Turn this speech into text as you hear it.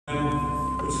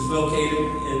located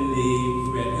in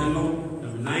the red hymnal,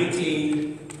 number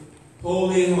 19,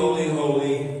 Holy, Holy,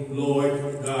 Holy,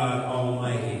 Lord God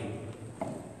Almighty.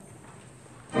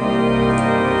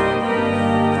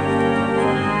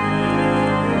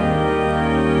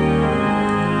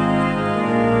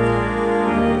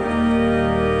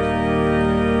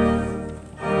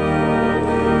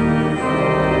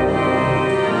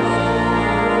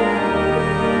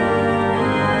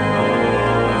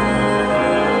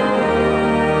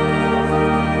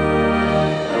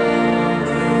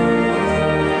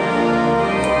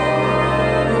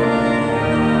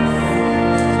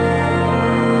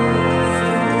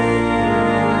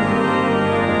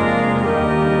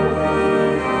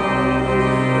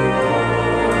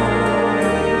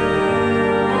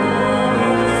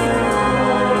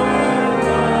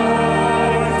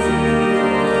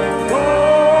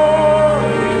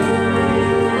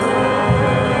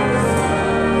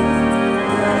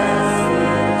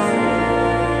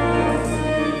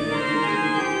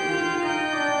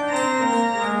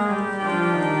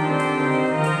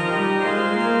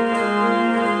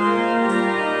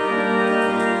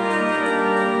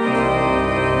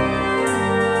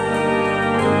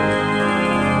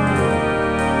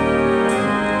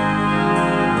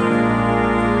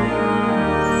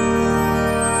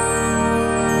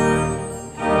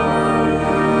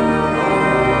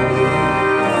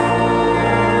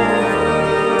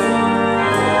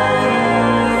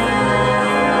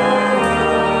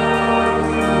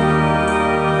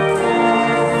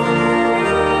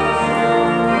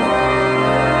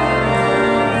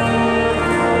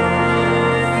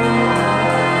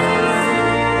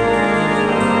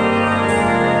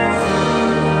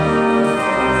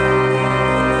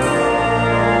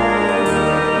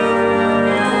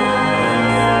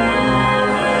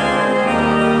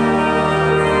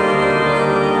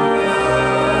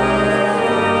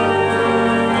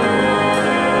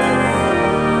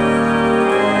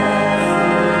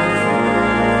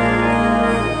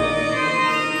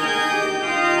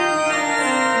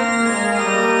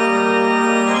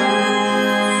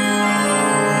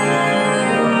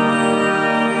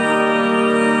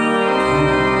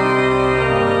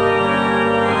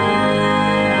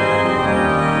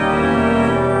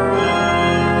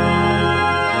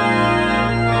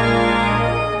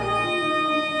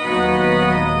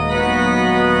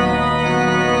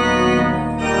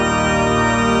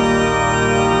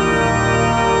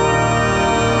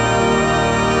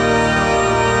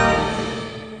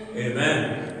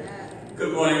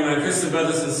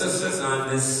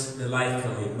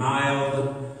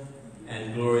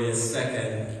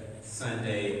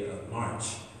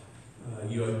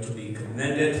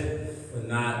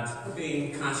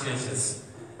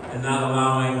 And not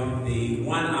allowing the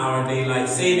 1 hour daylight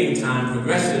saving time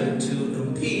progression to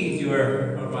impede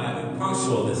your arrival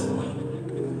punctual this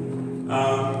morning.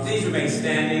 Please remain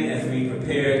standing as we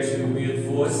prepare to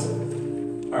reinforce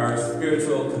our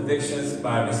spiritual convictions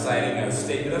by reciting our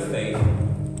statement of faith.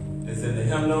 It's in the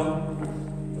hymnal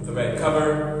with the red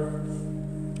cover,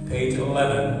 page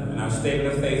 11, and our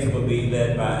statement of faith will be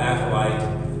led by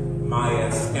acolyte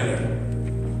Maya Skinner.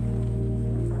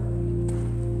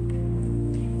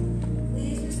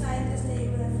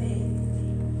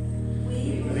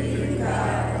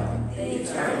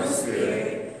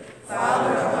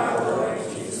 Father of our Lord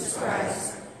Jesus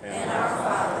Christ, and our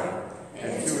Father,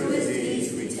 and to his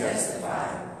deeds we testify.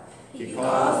 He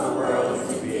calls the world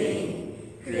into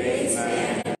being, creates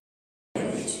man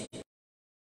in his image,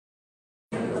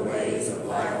 in the ways of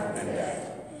life and death.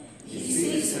 He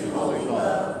seeks in holy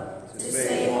love to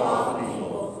save all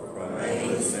people from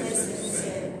aimlessness and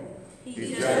sin.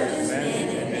 He judges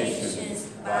men and nations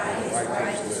by his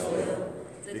righteous will,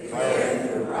 declared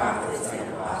through prophets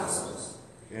and apostles.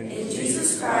 In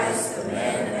Jesus Christ, the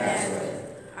man of Nazareth,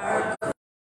 our good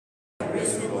and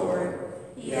risen Lord,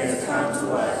 he has come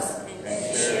to us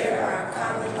and shared our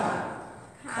common lot,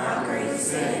 conquering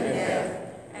sin and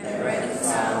death, and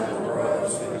reconciling the world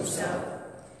to himself.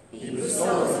 He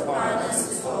bestows upon us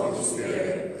his Holy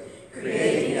Spirit,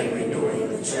 creating and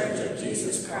renewing the Church of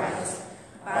Jesus Christ,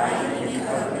 binding in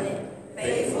covenant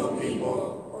faithful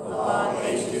people of all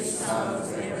ages,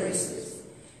 tongues, and races.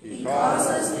 He calls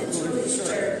us into his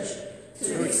church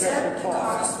to accept the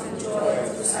cost and joy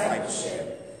of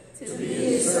discipleship, to be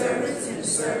his servants in the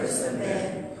service of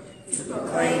men, to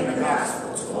proclaim the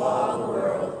gospel to all the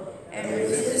world and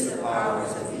resist the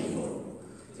powers of evil,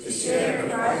 to share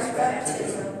in Christ's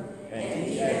baptism and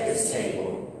eat at his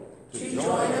table, to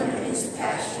join him in his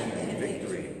passion and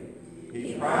victory.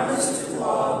 He promised to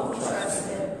all who trust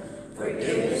him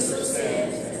forgiveness of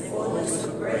sins and fullness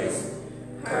of grace,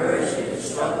 courage in the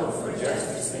struggle for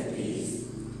justice and peace,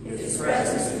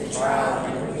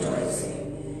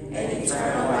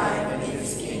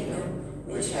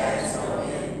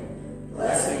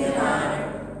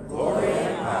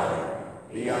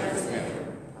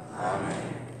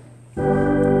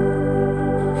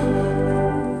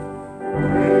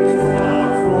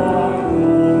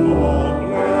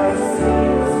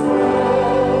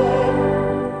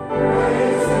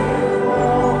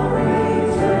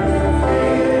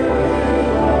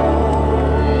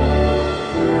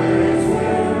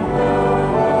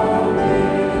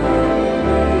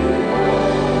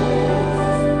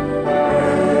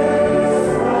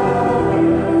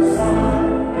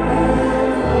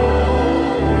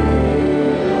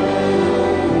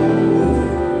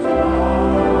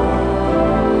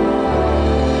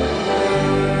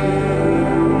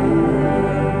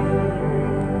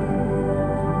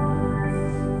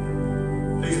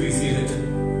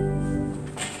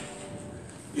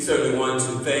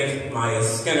 thank Maya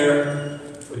Skinner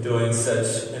for doing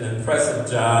such an impressive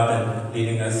job and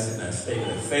leading us in our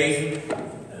statement of faith.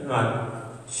 I'm not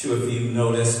sure if you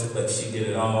noticed, but she did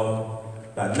it all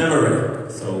by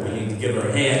memory, so we need to give her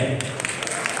a hand.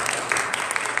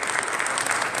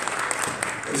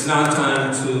 It's now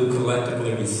time to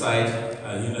collectively recite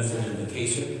our unison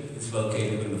invocation. It's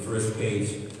located on the first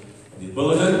page of the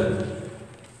bulletin.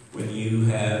 When you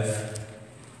have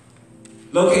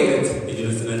located the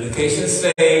unison invocation,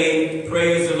 say,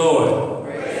 "Praise the Lord."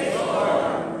 Praise the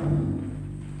Lord.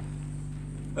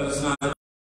 Let us now join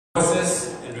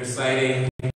forces in reciting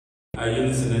our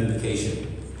unison invocation.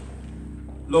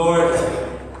 Lord,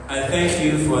 I thank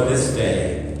you for this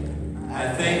day. I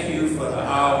thank you for the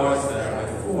hours that are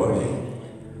before me.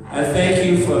 I thank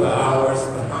you for the hours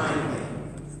behind me.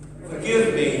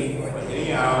 Forgive me for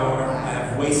any hour I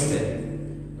have wasted.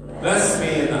 Bless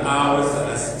me in the hours that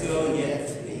are still yet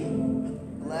to be.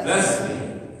 Bless me,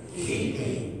 keep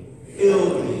me,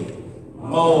 heal me,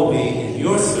 mold me in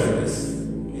your service.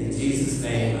 In Jesus'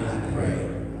 name I pray.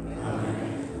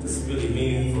 Amen. This is really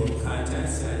meaningful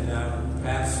context, and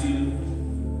perhaps you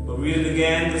will read it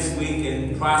again this week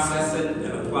and process it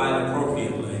and apply it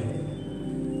appropriately.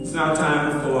 It's now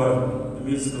time for the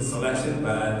musical selection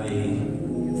by the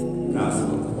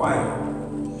gospel choir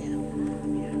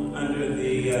under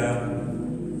the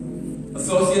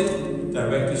associate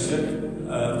directorship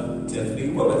of Tiffany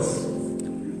Willis.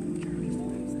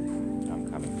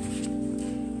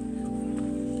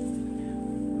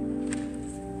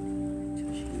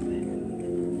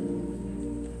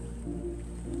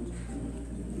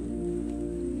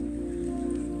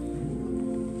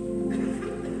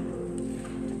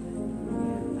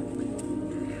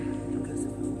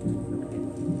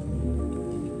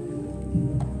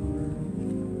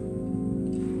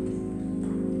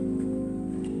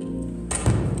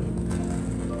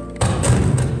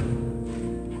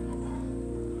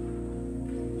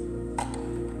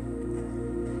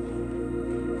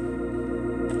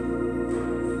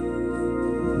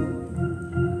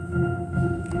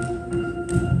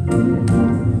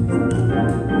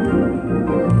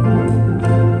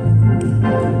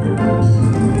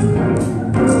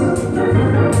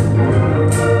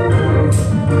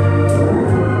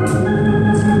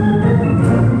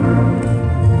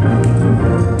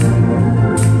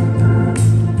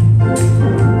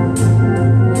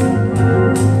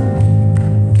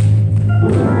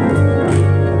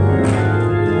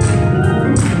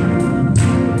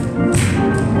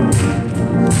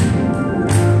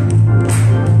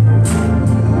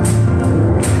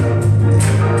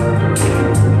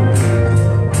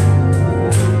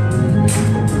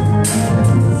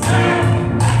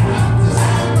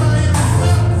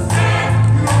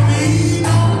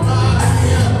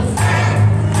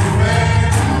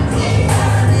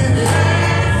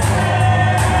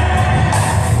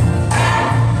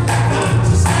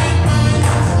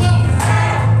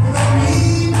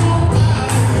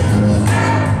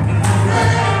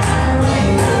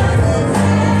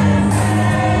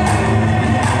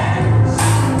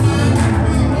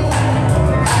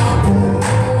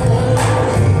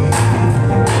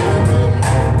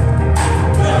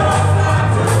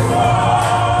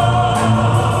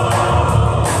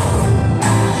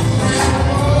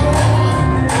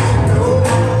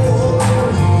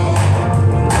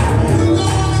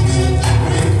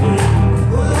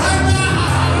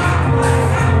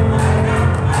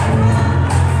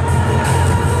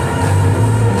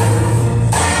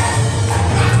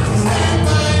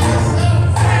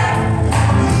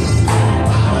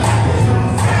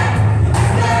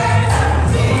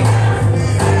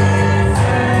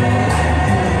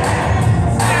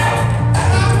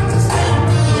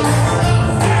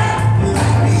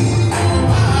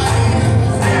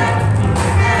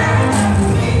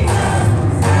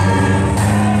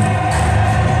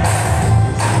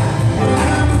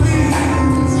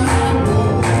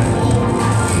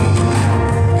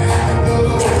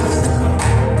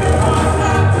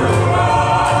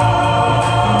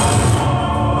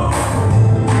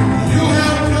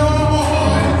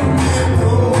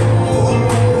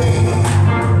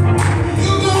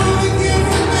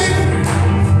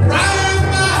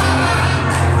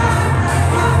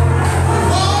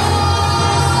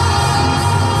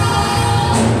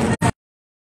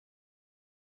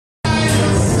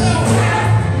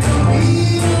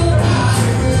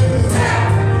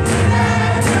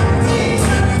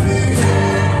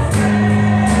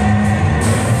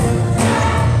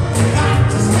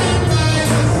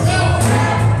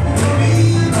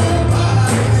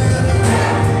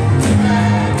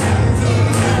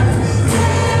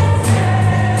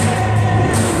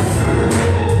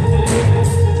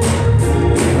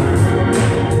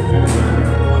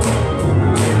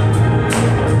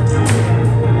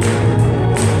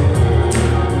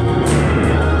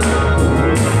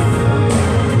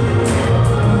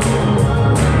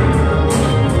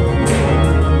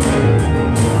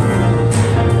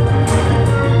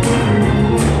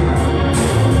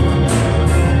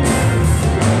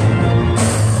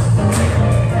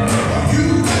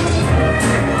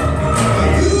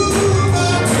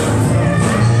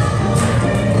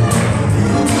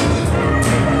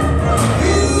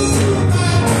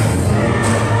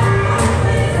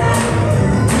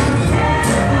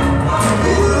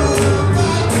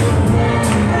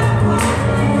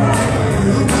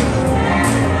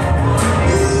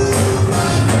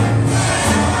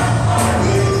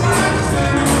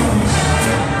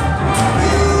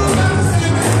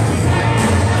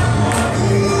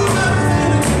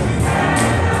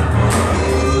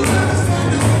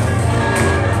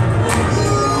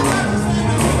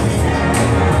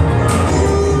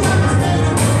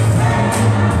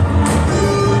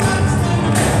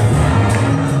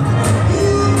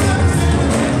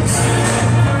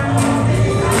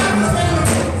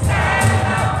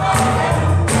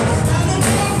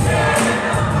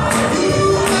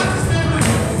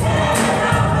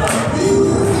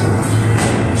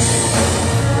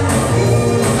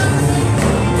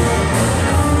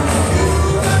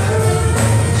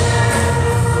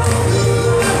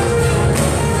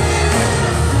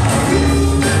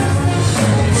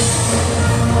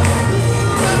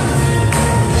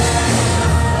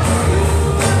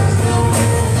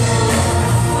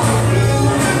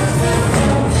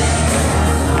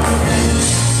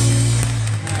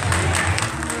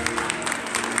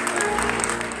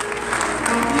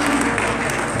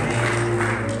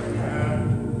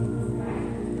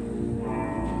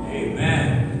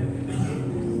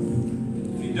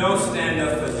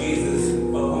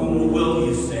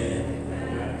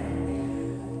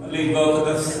 lead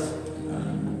vocalist,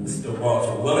 Mr.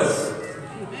 Walter Willis.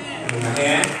 Give him a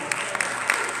hand.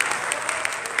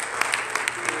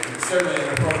 It's certainly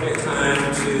an appropriate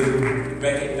time to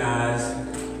recognize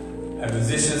our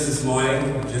musicians this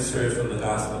morning. We just heard from the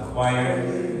gospel choir.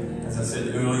 As I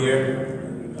said earlier,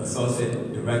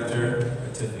 Associate Director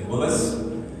Tiffany Willis.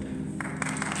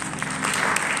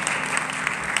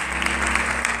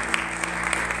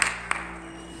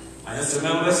 My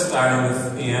instrumentalists, starting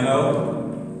with piano,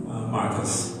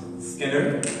 Marcus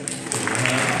Skinner.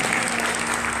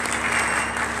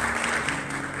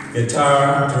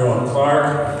 Guitar, Jerome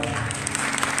Clark.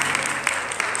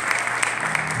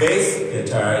 Bass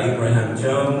guitar, Abraham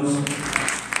Jones.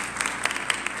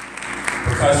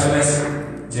 Percussionist,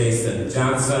 Jason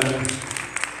Johnson.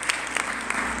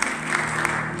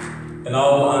 And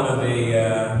all under the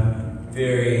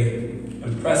very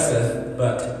impressive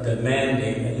but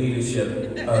demanding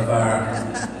leadership of our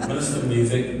Minister of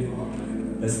Music,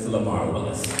 Mr. Lamar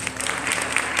Willis.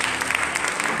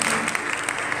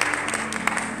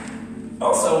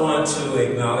 Also want to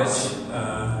acknowledge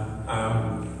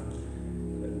our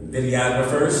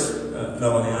videographers.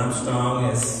 Melanie Armstrong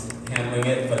is handling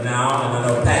it for now, and I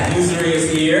know Pat Usery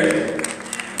is here.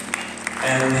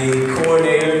 And the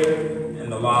coordinator in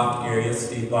the loft area,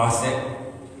 Steve Bossick,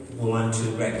 we want to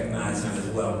recognize him as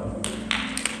well.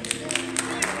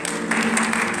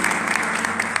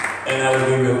 And I would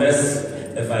be remiss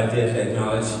if I did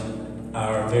acknowledge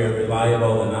our very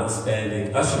reliable and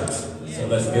outstanding ushers. So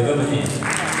let's give them a hand.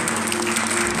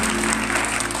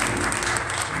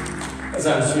 As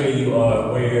I'm sure you are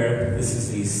aware, this is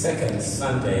the second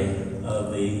Sunday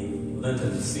of the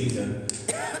Lenten season,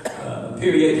 a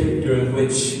period during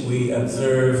which we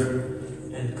observe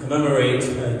and commemorate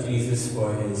Jesus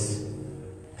for his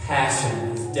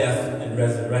passion, his death, and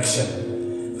resurrection.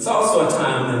 It's also a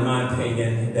time, in my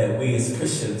opinion, that we as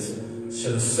Christians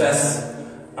should assess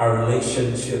our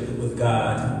relationship with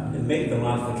God and make the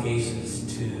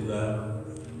modifications to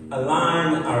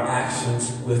align our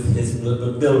actions with his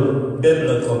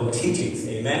biblical teachings.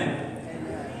 Amen?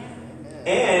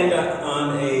 And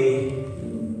on a,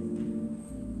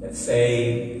 let's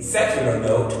say, secular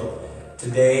note,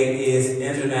 today is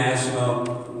International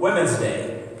Women's Day.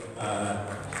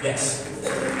 Yes.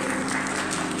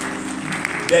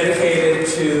 Dedicated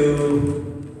to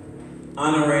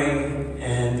honoring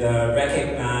and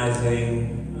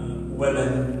recognizing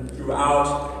women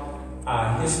throughout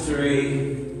our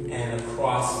history and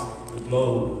across the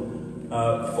globe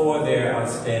for their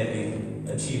outstanding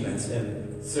achievements.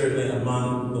 And certainly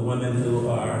among the women who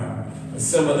are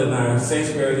assembled in our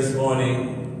sanctuary this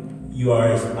morning, you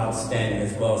are outstanding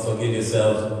as well, so give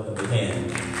yourselves a big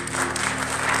hand.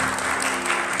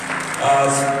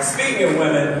 Speaking of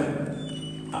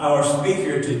women, our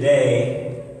speaker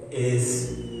today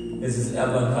is Mrs.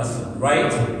 Evelyn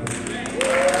Hudson-Wright.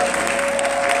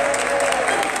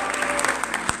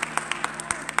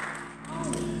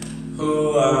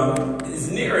 Who is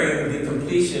nearing the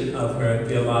completion of her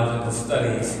theological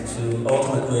studies to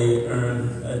ultimately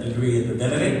earn a degree in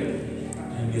divinity.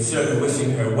 And we're certainly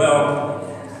wishing her well.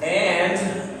 And,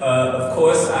 of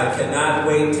course, I cannot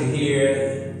wait to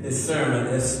hear this sermon.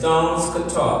 If stones could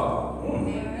talk.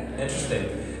 Interesting.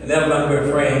 And Evelyn,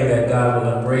 we're praying that God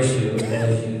will embrace you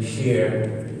as you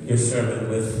share your sermon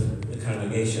with the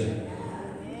congregation.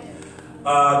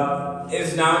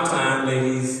 It's now time,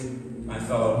 ladies, my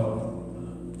fellow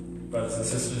brothers and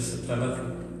sisters of Plymouth,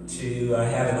 to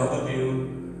have an overview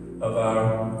of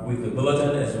our weekly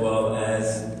bulletin as well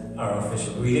as our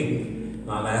official reading.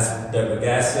 I'll ask Deborah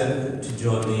Gasson to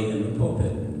join me in the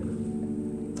pulpit.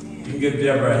 You can give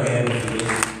Deborah a hand if you wish.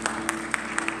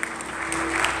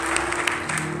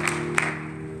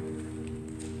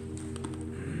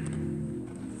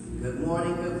 Good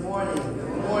morning,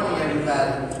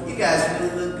 everybody. You guys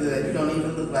really look good. You don't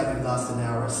even look like you lost an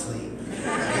hour of sleep.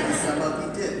 Maybe some of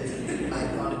you didn't. You might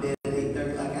have gone to bed at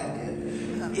 8:30 like I did.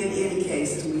 In any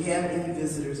case, do we have any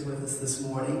visitors with us this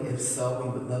morning? If so, we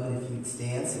would love it if you'd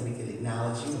stand so we could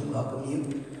acknowledge you and welcome you.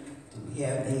 Do we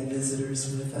have any visitors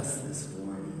with us this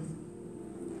morning?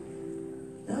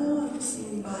 No, I don't see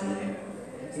anybody.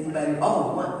 Anybody?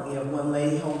 Oh, we have one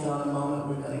lady. Hold on a moment.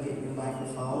 We're going to get you a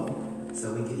microphone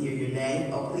so we can hear your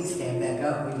name. Oh, please stand back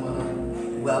up. We want to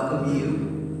welcome you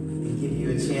and give you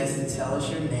a chance to tell us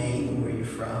your name and where you're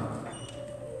from.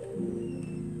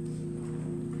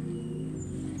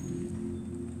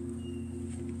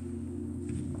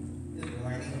 Good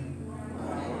morning.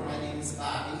 My name is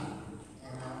Bobby,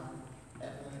 and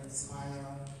Evelyn is my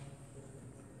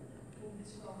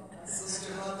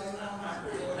sister-mother.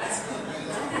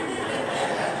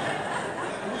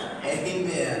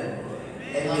 Amen.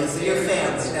 Amen. So your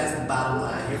family, that's the bottom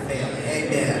line, your family.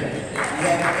 Amen.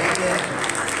 Yeah, amen.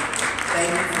 Thank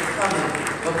you for coming.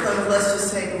 But Plymouth, let's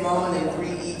just take a moment and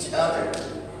greet each other.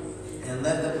 And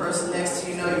let the person next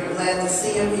to you know you're glad to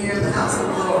see him here in the house of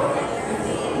the Lord.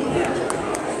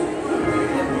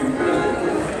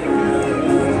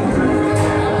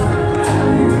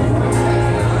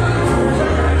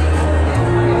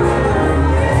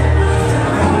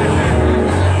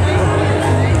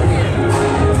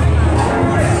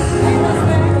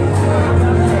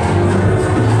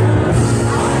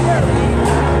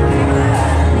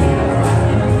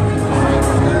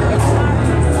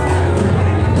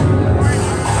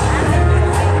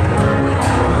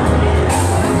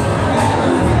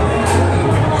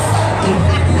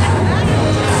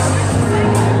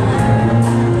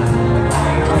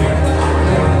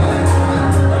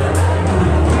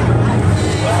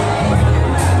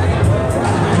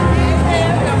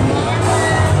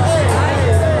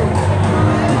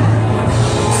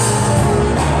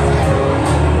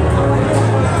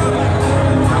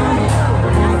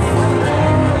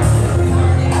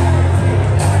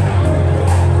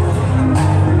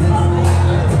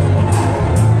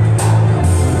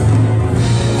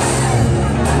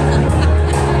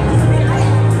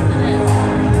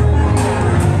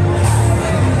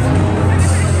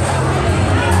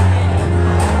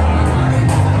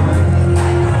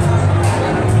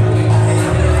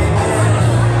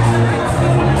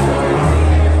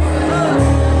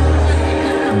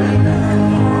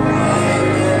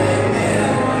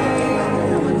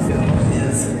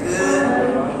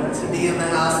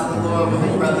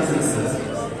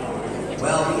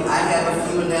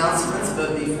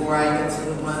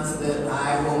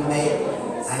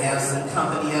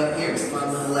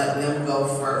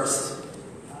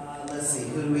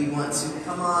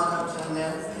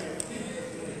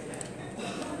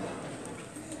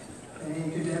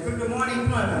 Good morning,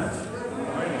 Plymouth.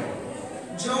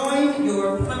 Join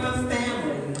your Plymouth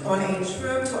family on a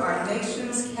trip to our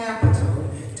nation's capital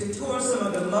to tour some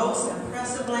of the most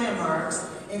impressive landmarks,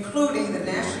 including the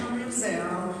National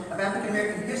Museum of African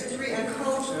American History and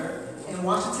Culture in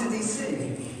Washington,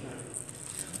 D.C.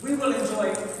 We will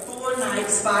enjoy 4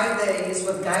 nights, 5 days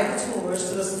with guided tours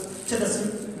to the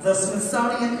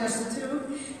Smithsonian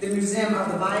Institute, the Museum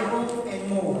of the Bible, and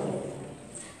more.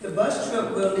 The bus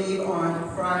trip will leave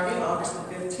on Friday, August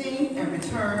 15th, and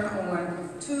return on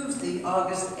Tuesday,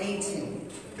 August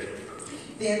 18th.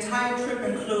 The entire trip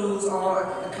includes all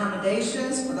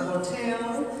accommodations for the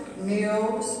hotel,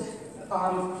 meals,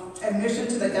 admission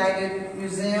to the guided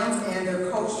museums, and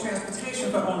their coach transportation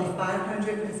for only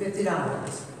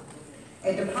 $550.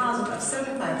 A deposit of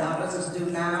 $75 is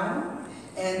due now,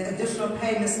 and additional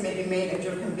payments may be made at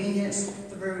your convenience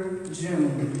through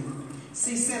June.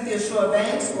 See Cynthia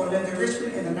Shore-Banks or Linda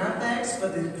Richmond in the narthex for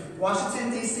the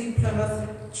Washington, D.C. Plymouth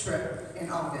trip in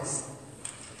August.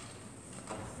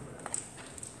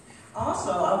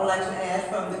 Also, I would like to add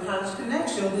from the College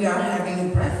Connection, we are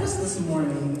having breakfast this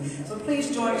morning. So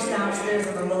please join us downstairs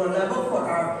at the lower level for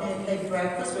our pancake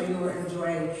breakfast, where you will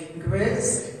enjoy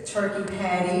grits, turkey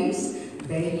patties,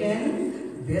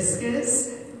 bacon, biscuits,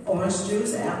 orange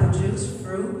juice, apple juice,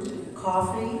 fruit,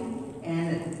 coffee,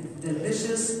 and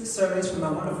delicious servings from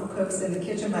our wonderful cooks in the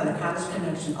kitchen by the College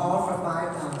Connection, all for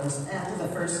 $5 after the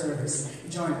first service.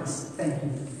 Join us. Thank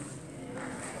you.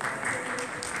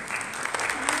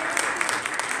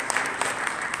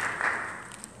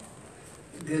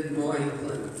 Good morning,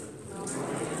 Plymouth.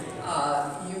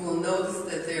 You will notice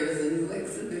that there is a new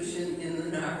exhibition in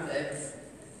the narthex.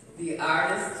 The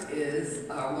artist is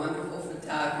our wonderful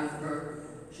photographer,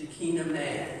 Shakina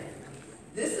Mann.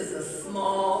 This is a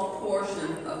small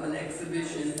portion of an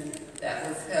exhibition that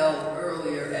was held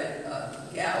earlier at a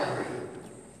gallery.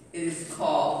 It is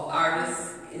called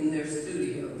Artists in Their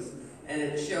Studios, and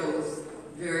it shows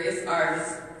various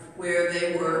artists where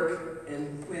they work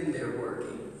and when they're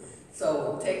working.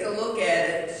 So take a look at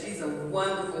it. She's a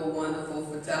wonderful, wonderful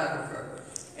photographer,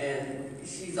 and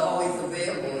she's always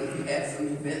available if you have some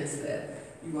events that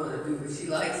you want to do. But she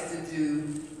likes to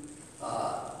do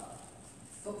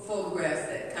photographs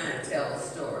that kind of tell a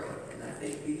story, and I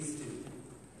think these do.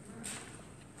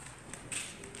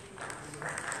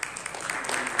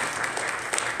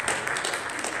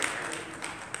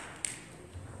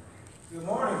 Good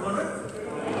morning, Plymouth. Good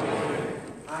morning.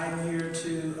 I'm here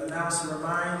to announce and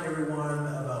remind everyone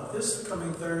about this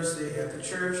coming Thursday at the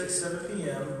church at 7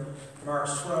 p.m., March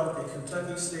 12th, the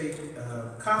Kentucky State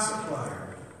Concert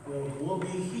Choir will be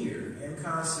here in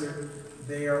concert.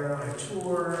 They are on a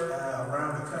tour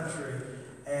around the country,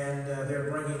 and they're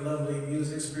bringing lovely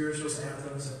music, spirituals,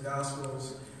 anthems, and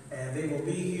gospels and they will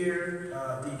be here.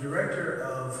 The director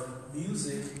of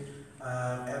music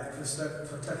at the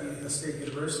Kentucky State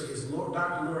University is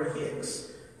Dr. Laura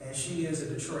Hicks, and she is a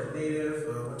Detroit native,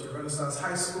 went to Renaissance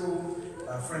High School,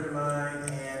 a friend of mine,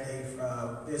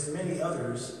 and there's many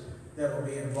others that will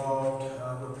be involved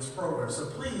with this program. So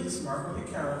please mark on your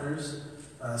calendars,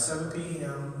 7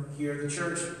 p.m. here at the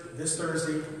church this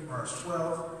Thursday, March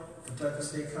 12th, Kentucky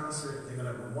State Concert. They're going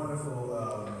to have a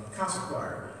wonderful concert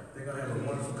choir. They're going to have a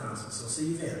wonderful concert. So see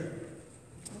you then.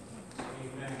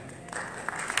 Amen.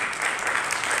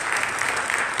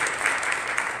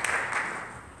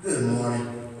 Good morning.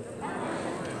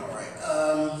 All right.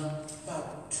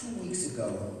 About 2 weeks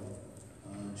ago,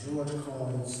 George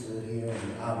Coleman stood here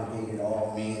and obligated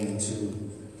all men into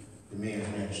the men's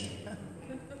ministry.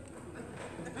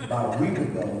 About a week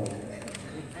ago,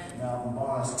 Malcolm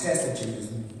Barnes tested you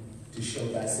to show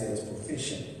thyself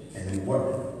proficient, and you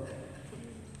were.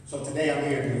 So today I'm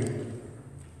here to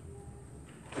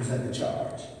present the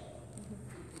charge.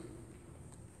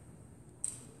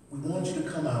 We want you to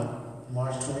come out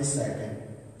March 22nd,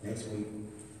 next week,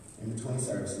 in between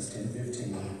services,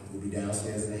 10:15. We'll be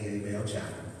downstairs in the Haley Bell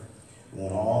Chapel. We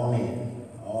want all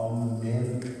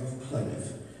men of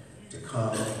Plymouth, to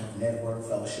come network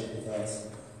fellowship with us.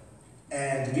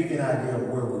 And to give you an idea of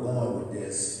where we're going with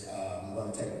this, I'm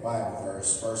going to take a Bible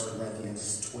verse, 1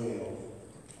 Corinthians 12,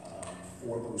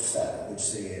 4 through 7, which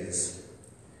says,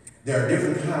 "There are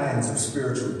different kinds of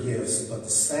spiritual gifts, but the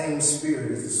same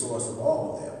Spirit is the source of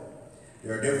all of them.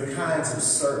 There are different kinds of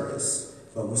service,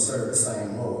 but we serve the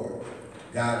same Lord.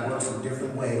 God works in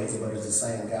different ways, but it's the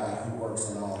same God who works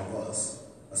in all of us.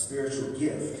 A spiritual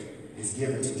gift is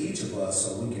given to each of us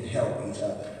so we can help each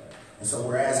other." And so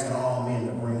we're asking all men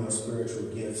to bring their spiritual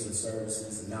gifts and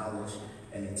services and knowledge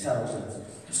and intelligence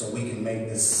so we can make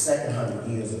this second 100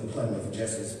 years of Plymouth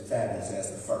just as fabulous as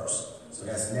the first. So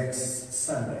that's next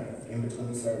Sunday, in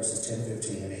between services,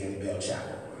 10:15 in the Haley Bell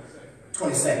Chapel.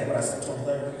 22nd, what I said,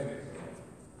 23rd?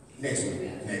 Next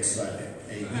week, next Sunday,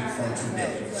 a week from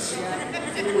today.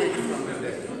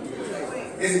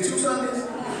 Is it 2 Sundays?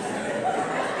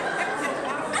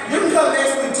 You can come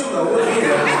next week too, though. We'll be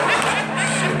here.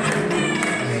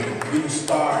 We can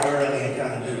start early and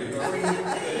kind of do it.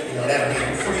 That'll be a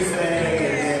free thing,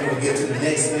 and then we'll get to the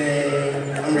next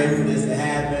thing. I'm ready for this to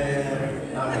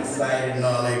happen. I'm excited and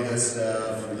all that good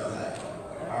stuff.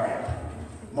 All right.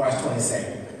 March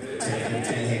 22nd,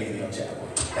 10:15 Haley Bell Chapel.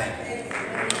 Thank you.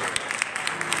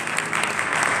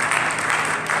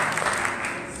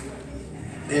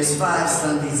 There's 5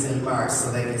 Sundays in March,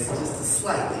 so that gets just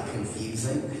slightly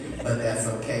confusing, but that's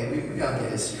okay. We're going to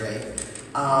get it straight.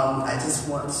 I just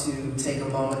want to take a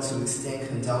moment to extend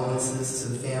condolences to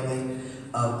the family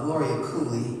of Gloria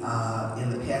Cooley in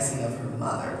the passing of her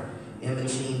mother, Emma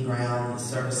Jean Brown. The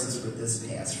services were this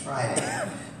past Friday.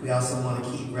 We also want to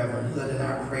keep Reverend Hood in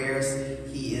our prayers.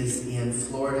 He is in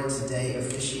Florida today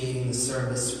officiating the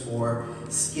service for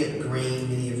Skip Green.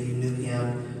 Many of you knew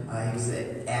him. He was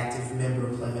an active member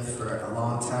of Plymouth for a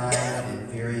long time and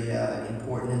very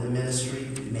important in the ministry.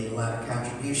 He made a lot of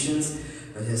contributions,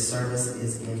 but his service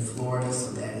is in Florida,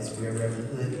 so that is where Reverend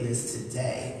Hood is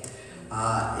today.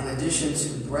 In addition to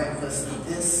breakfast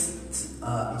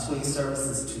between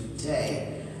services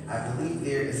today, I believe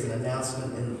there is an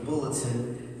announcement in the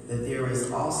bulletin that there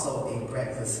is also a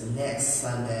breakfast next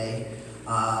Sunday.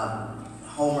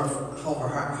 Homer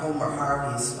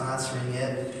Harvey is sponsoring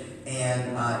it.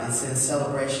 And it's in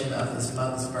celebration of his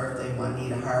mother's birthday,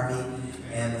 Juanita Harvey,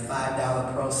 and the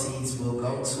 $5 proceeds will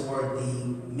go toward the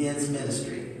men's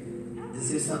ministry. Is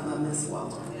there something I missed,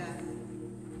 Walter?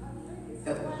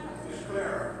 Yeah. Miss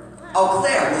Claire. Oh,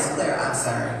 Claire, Miss Claire, I'm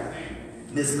sorry.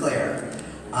 Miss Claire.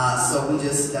 So we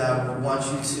just want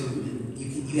you to,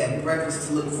 you have breakfast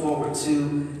to look forward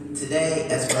to today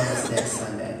as well as next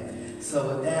Sunday. So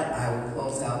with that, I will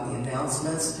close out the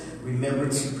announcements. Remember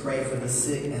to pray for the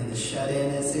sick and the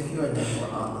shut-in as if your name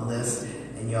were on the list.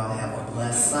 And y'all have a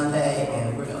blessed Sunday,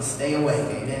 and we're going to stay awake.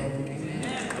 Amen?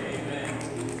 Amen.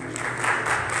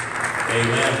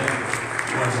 Amen.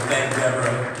 I want to thank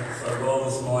Deborah for her role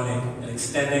this morning in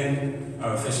extending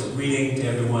our official greeting to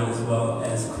everyone as well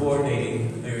as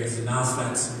coordinating various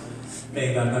announcements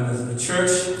made by members of the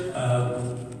church.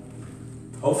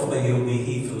 Hopefully you'll be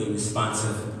heedfully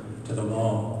responsive to them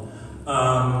all.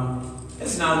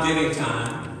 It's now giving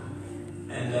time,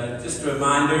 and just a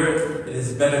reminder, it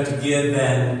is better to give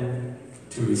than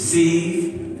to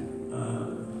receive,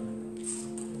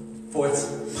 for it's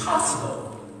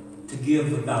possible to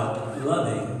give without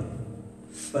loving,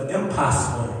 but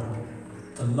impossible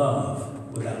to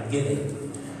love without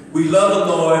giving. We love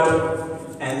the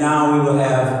Lord, and now we will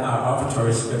have our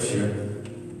offertory scripture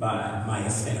by Maya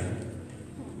Spinner.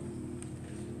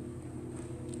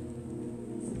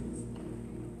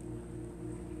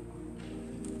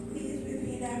 Please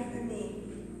repeat after me.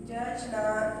 Judge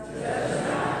not,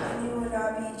 and you will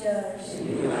not be judged.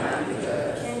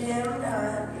 Condemn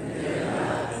not,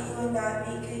 and you will not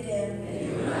be condemned.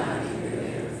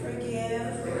 Forgive,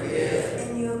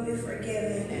 and you will be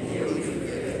forgiven.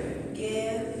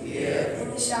 Give, and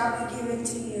it shall be given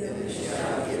to you.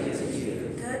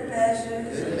 Good measure,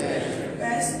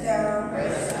 pressed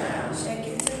down,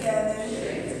 shaken together,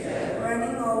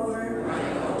 running over,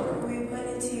 will be put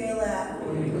into your lap.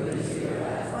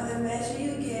 For the measure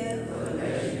you give,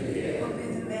 will be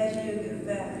the measure you give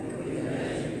back.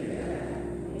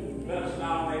 Let us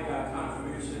now make our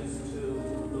contributions to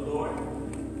the Lord.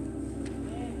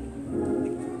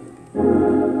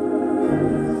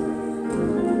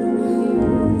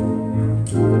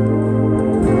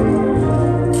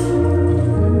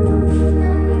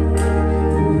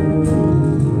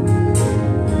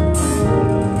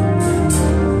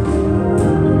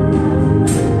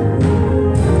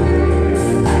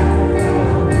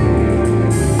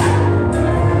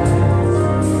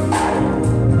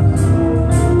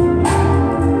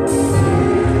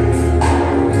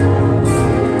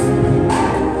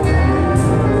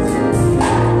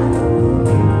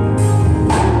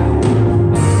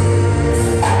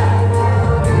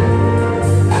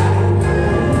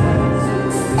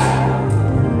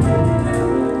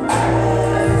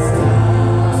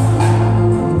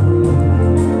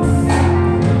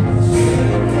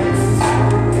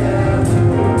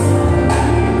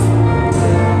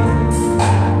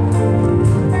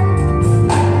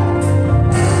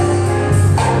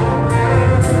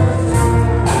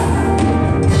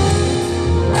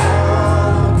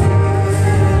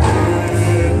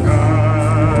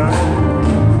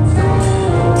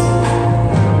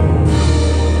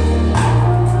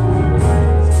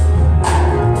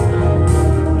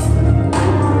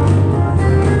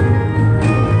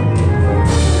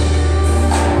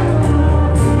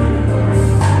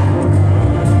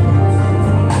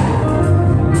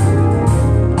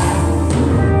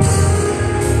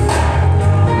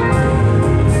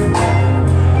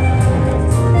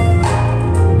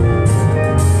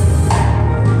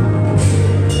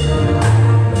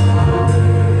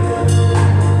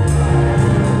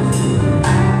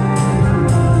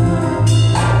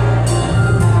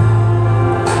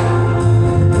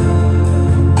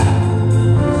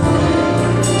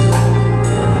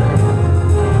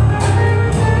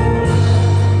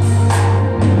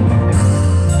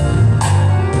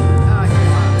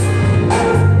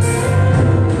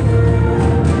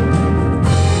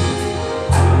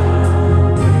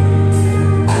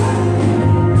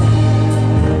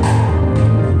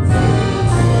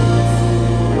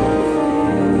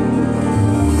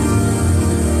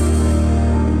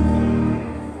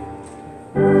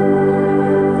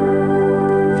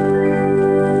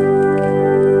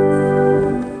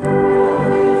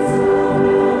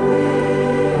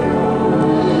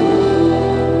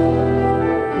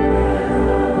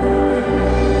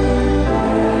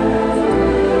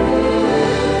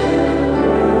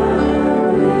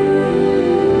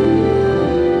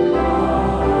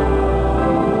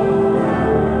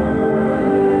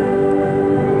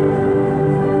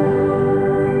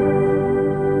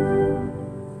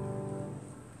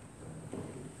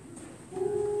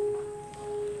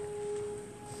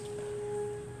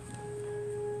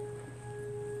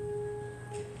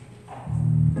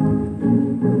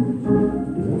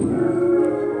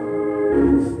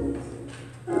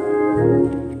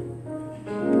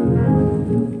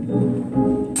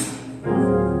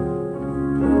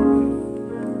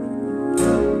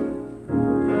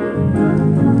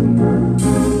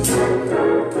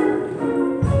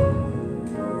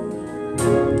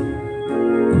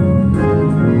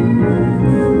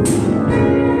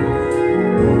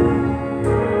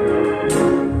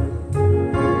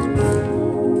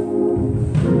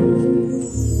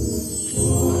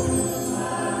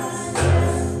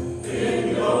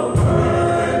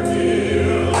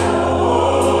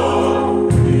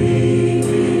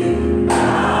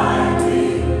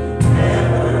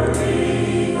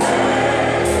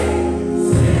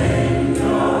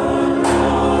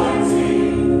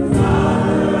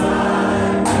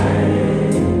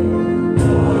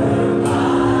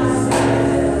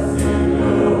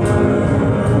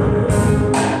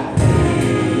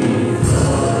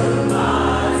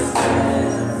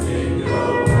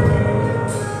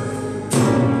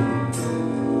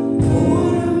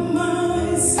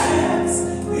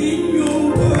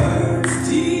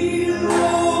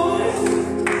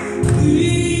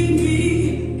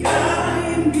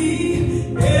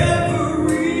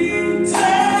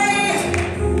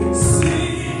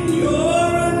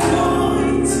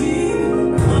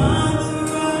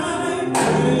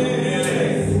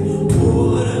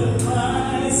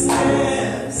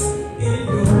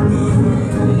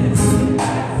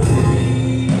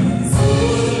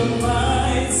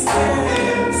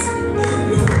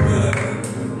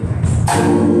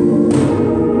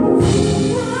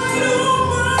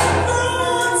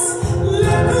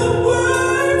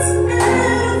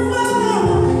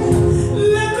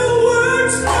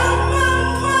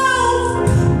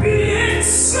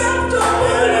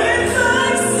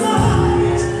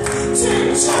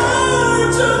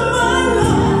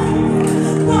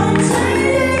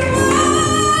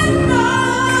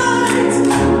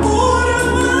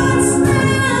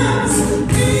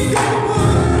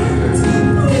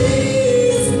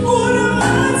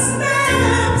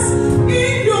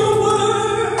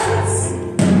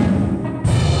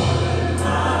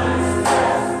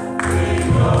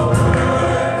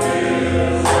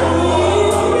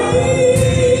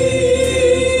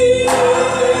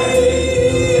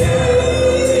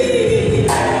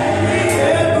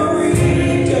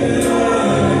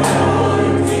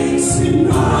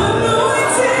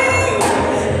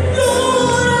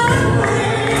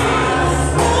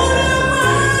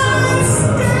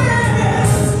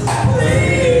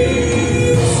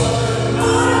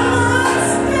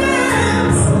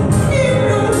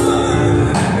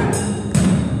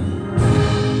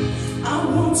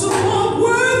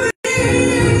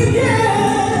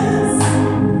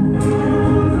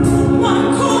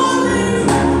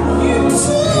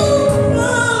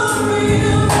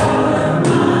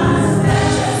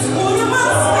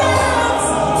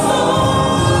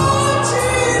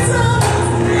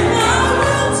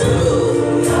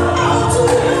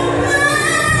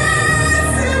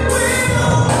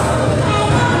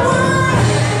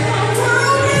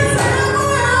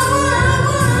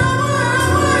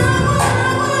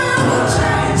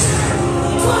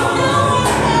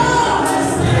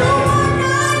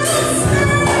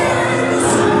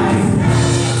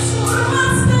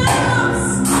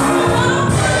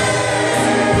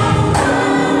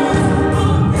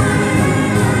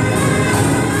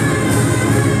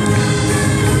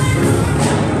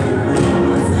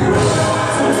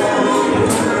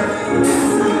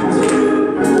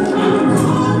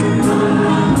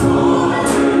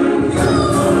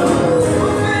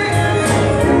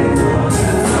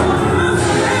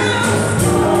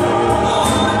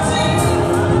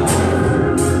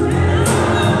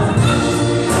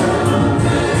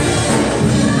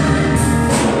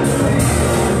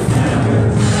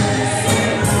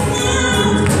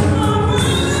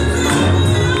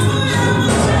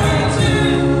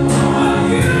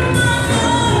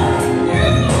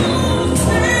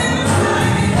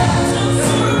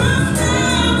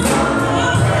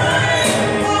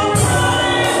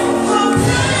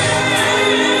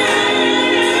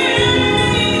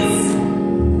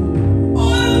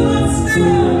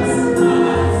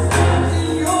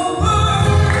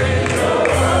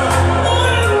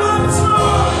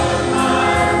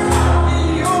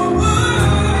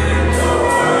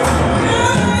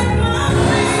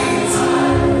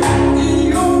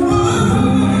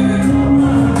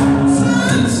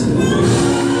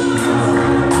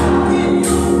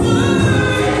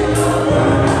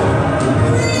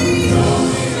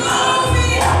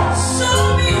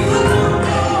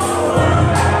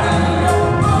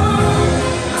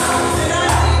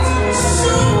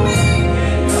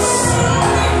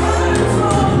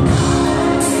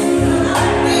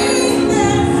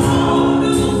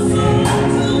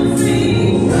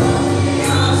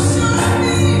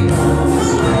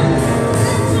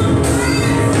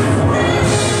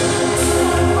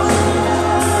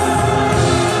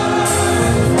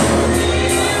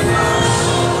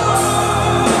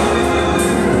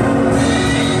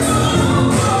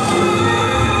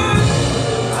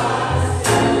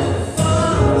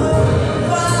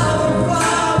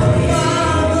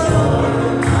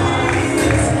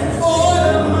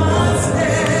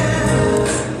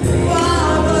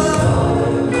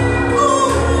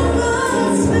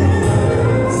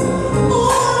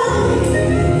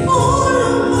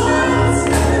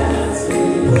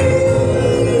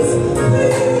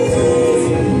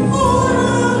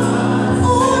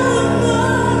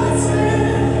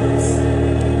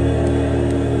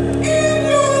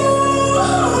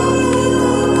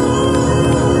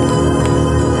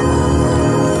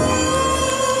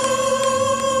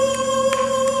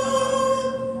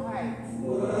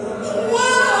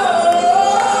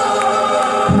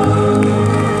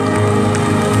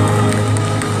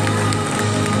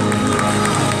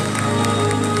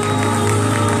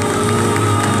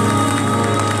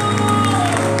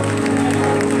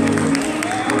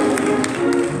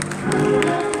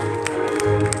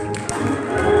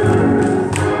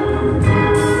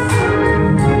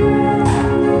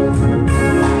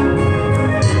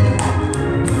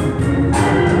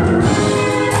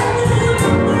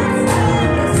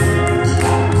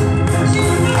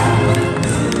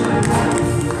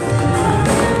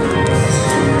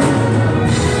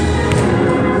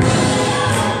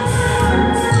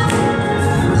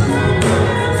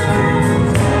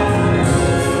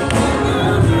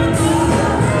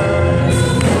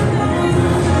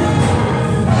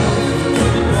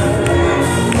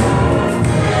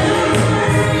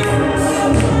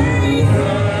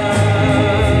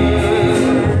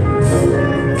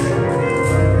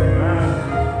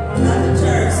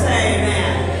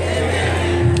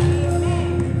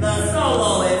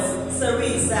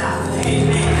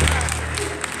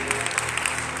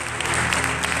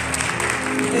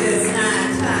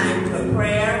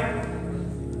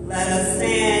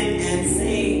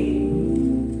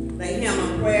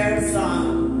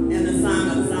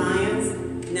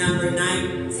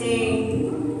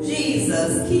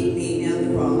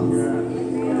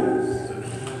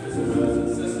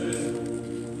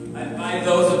 invite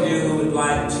those of you who would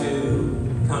like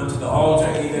to come to the altar,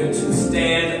 either to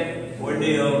stand or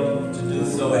kneel, to do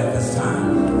so at this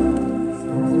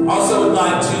time. Also would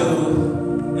like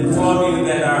to inform you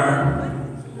that our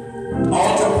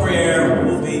altar prayer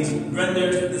will be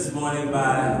rendered this morning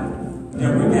by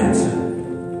Deborah Gatson.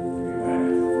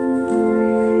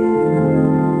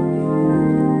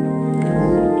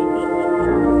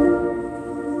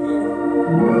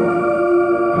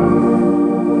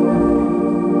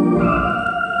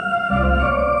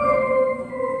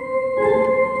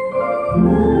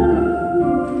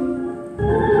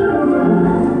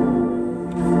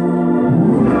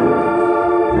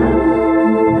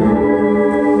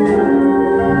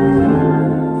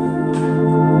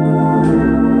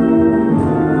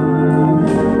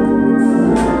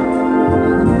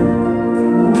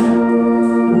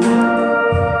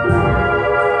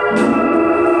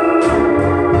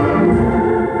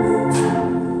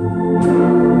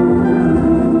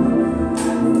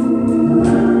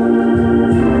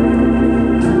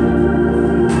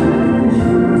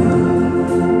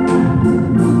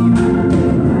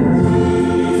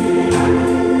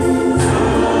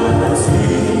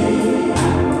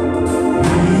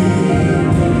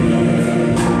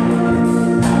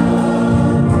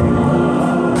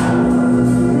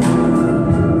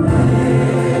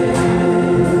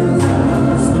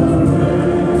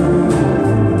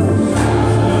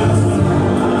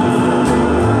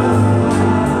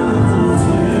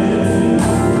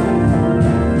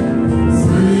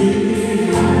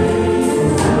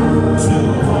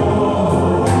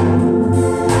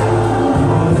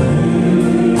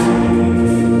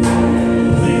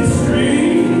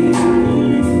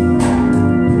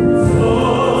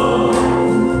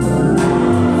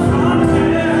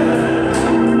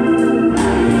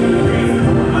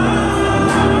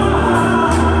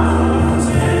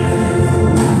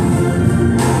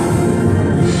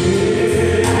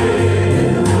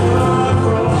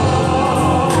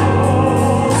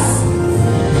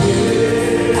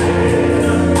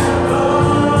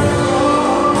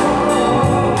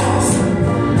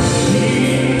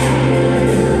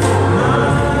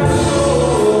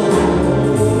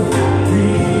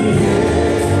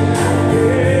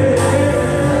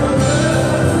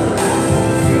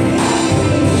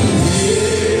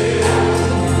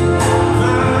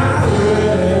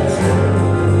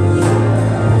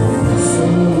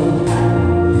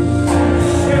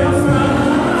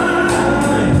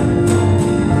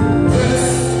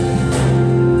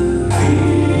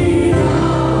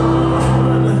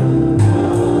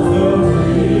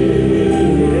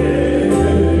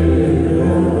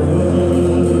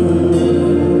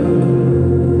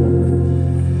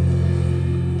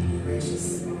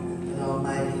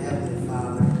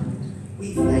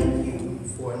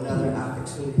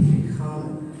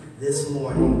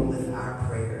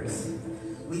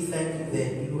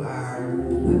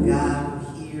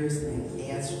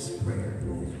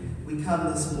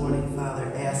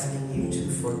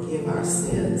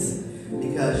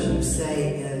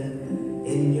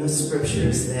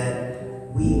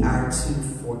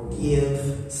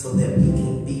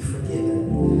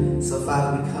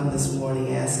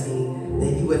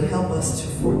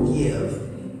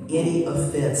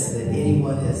 That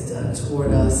anyone has done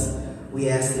toward us. We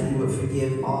ask that you would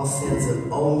forgive all sins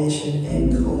of omission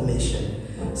and commission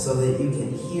so that you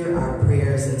can hear our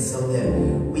prayers and so that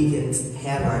we can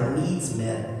have our needs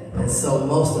met. And so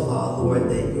most of all, Lord,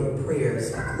 that your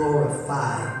prayers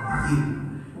glorify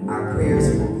you. Our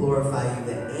prayers will glorify you.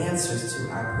 The answers to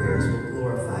our prayers will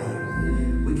glorify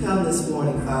you. We come this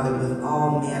morning, Father, with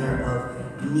all manner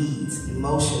of needs,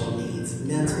 emotional needs,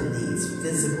 mental needs,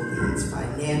 physical needs,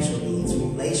 financial needs,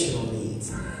 relational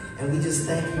needs. And we just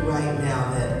thank you right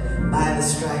now that by the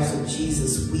stripes of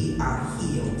Jesus, we are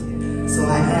healed. So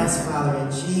I ask, Father,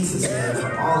 in Jesus' name,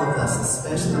 for all of us,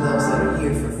 especially those that are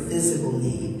here for physical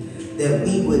need, that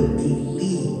we would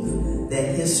believe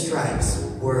that his stripes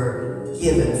were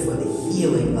given for the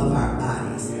healing of our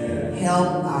bodies.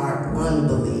 Help our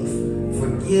unbelief.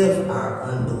 Forgive our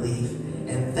unbelief.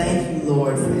 And thank you,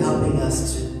 Lord, for helping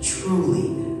us to truly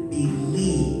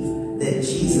believe that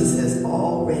Jesus has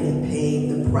already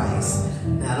paid the price,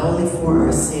 not only for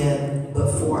our sin,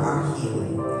 but for our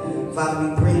healing. Father,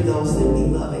 we bring those that we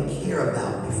love and care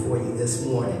about before you this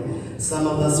morning. Some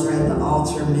of us are at the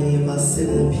altar, many of us sit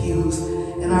in the pews,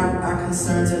 and our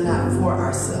concerns are not for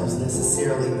ourselves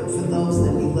necessarily, but for those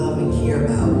that we love and care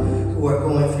about who are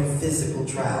going through physical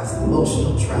trials,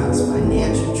 emotional trials,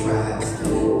 financial trials.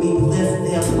 We lift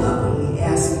them up and we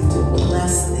ask you to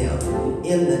bless them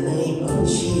in the name of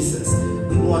Jesus.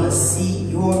 We want to see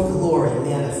your glory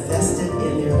manifested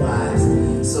in their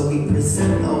lives. So we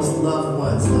present those loved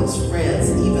ones, those friends,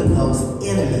 even those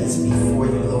enemies before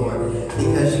you, Lord,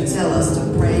 because you tell us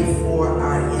to pray for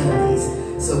our enemies.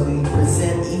 So we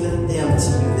present even them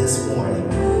to you this morning.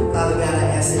 Father God, I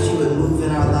ask that you would move in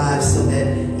our lives so that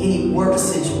any work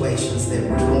situations that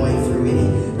we're going through,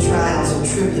 any trials and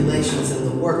tribulations in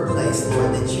the workplace,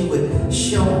 Lord, that you would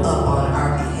show up on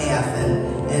our behalf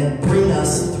and bring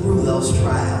us through those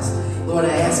trials. Lord,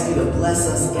 I ask you to bless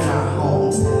us in our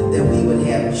homes, that we would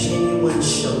have genuine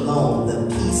shalom,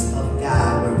 the peace of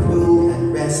God, would rule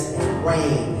and rest and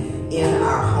reign in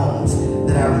our homes,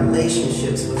 that our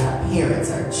relationships with our parents,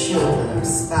 our children, our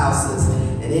spouses,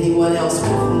 and anyone else with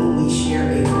whom we share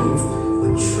a roof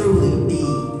would truly be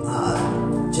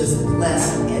just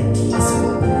blessed and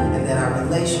peaceful, and that our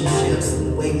relationships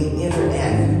and the way we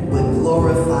interact would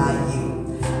glorify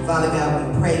you. Father God,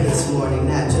 we pray this morning,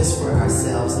 not just for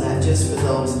ourselves, not just for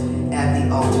those at the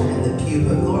altar and the pew,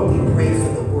 but Lord, we pray for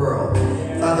the world.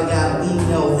 Father God, we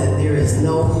know that there is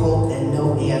no hope and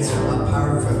no answer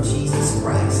apart from Jesus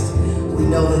Christ. We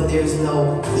know that there's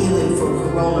no healing for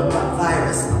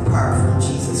coronavirus apart from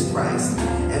Jesus Christ.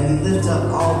 And we lift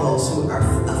up all those who are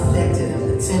affected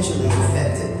and potentially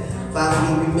affected. Father,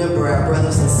 we remember our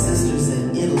brothers and sisters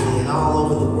in Italy and all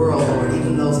over the world, Lord,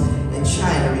 even those in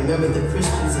China. Remember the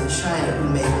Christians in China who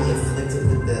may be afflicted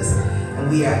with this. And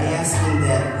we are asking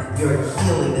that your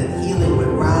healing would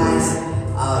rise,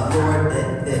 Lord,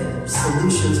 that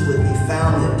solutions would be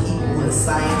found, that people and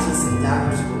scientists and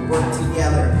doctors would work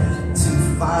together to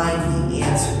find the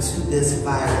answer to this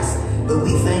virus. But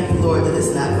we thank you, Lord, that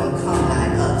it's not going to come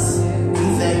nigh us.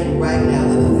 We thank you right now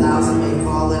that 1,000 may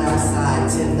fall at our side,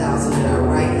 10,000 at our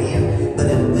right hand, but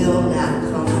it will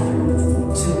not come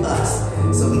through to us.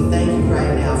 So we thank you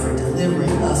right now for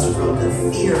delivering us from the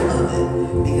fear of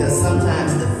it, because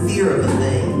sometimes the fear of a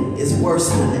thing is worse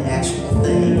than the actual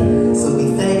thing. So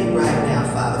we thank you right now,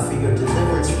 Father, for your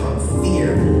deliverance from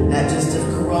fear, not just of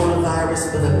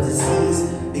coronavirus, but of disease,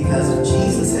 because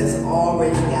Jesus has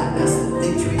already gotten us the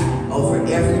victory over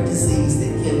every disease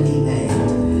that can be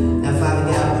named. Now,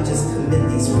 Father God, we just commit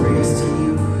these prayers to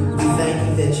you. We thank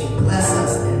you that you bless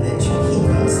us and that you keep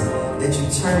us, that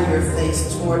you turn your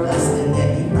face toward us and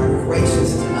that you are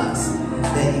gracious to us,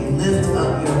 that you lift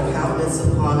up your countenance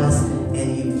upon us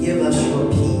and you give us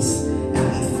your peace. And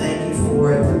we thank you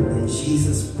for it in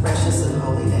Jesus' precious and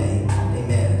holy name.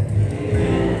 Amen.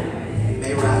 Amen. You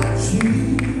may rise.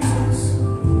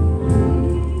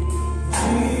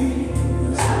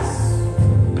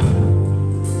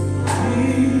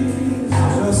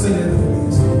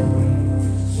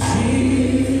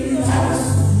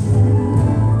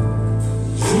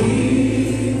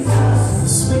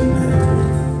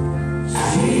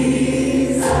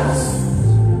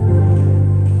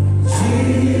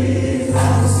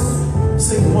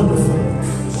 Wonderful.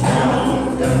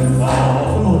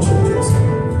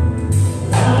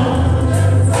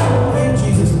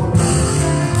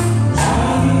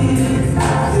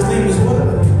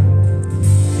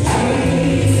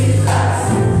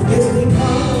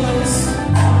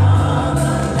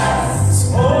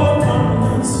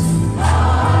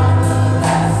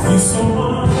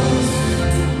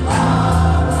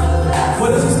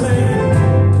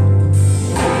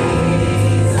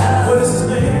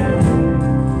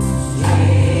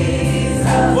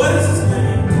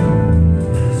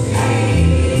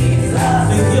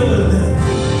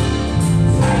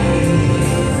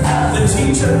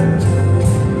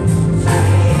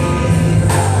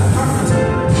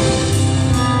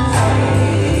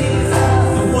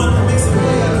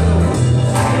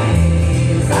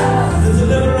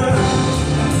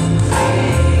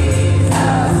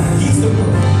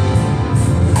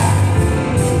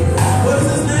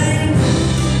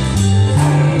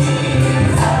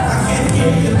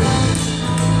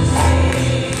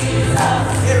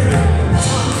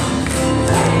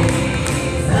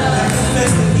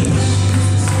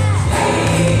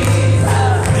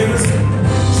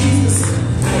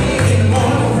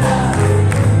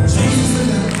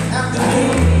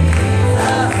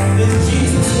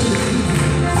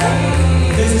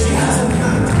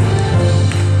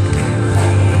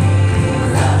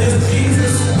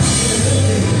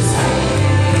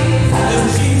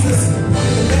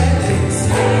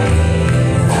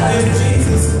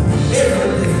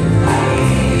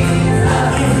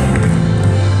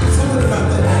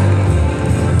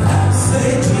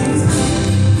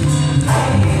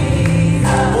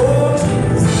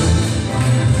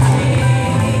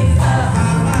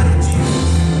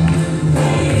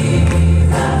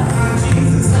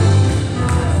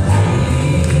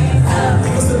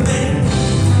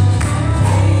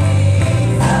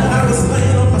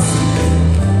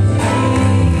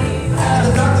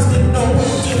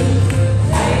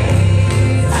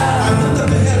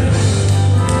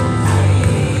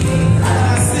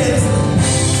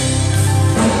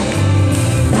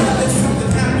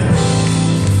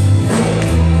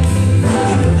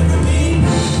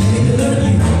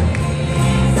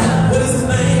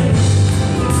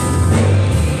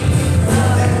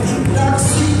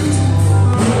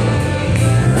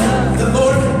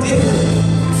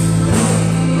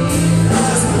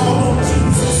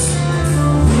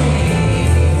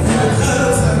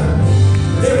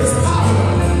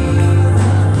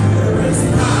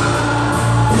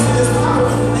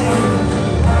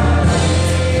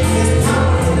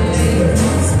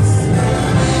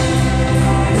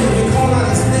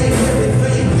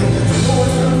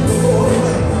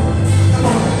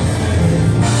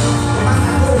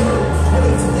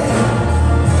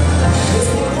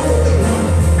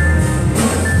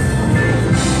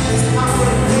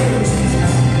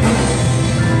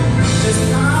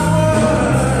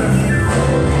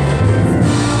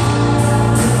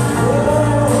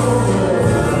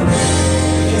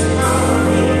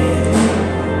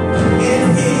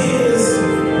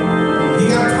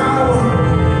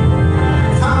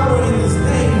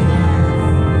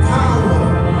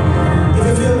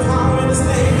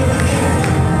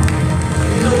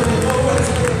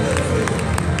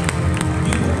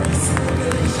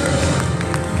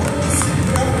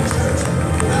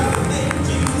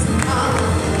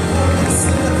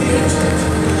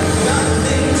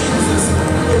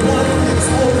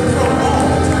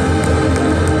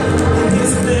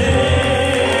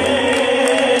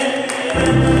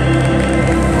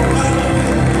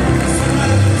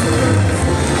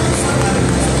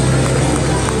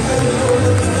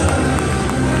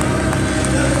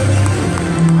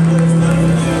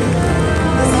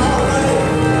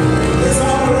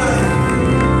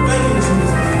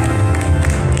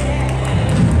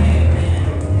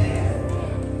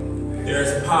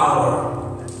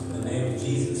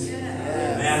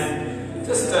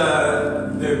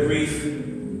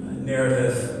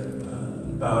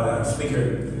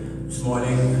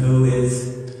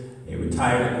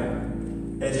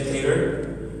 private educator.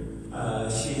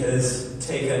 She has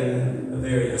taken a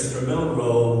very instrumental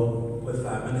role with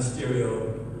our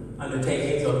ministerial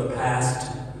undertakings over the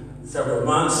past several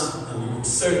months, and we would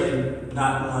certainly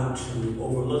not want to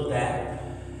overlook that.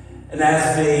 And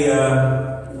as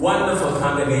the wonderful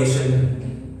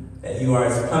congregation that you are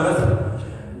as Plymouth,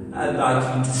 I'd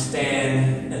like you to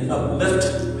stand and uplift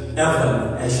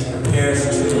Evelyn as she prepares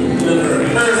to deliver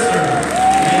her sermon.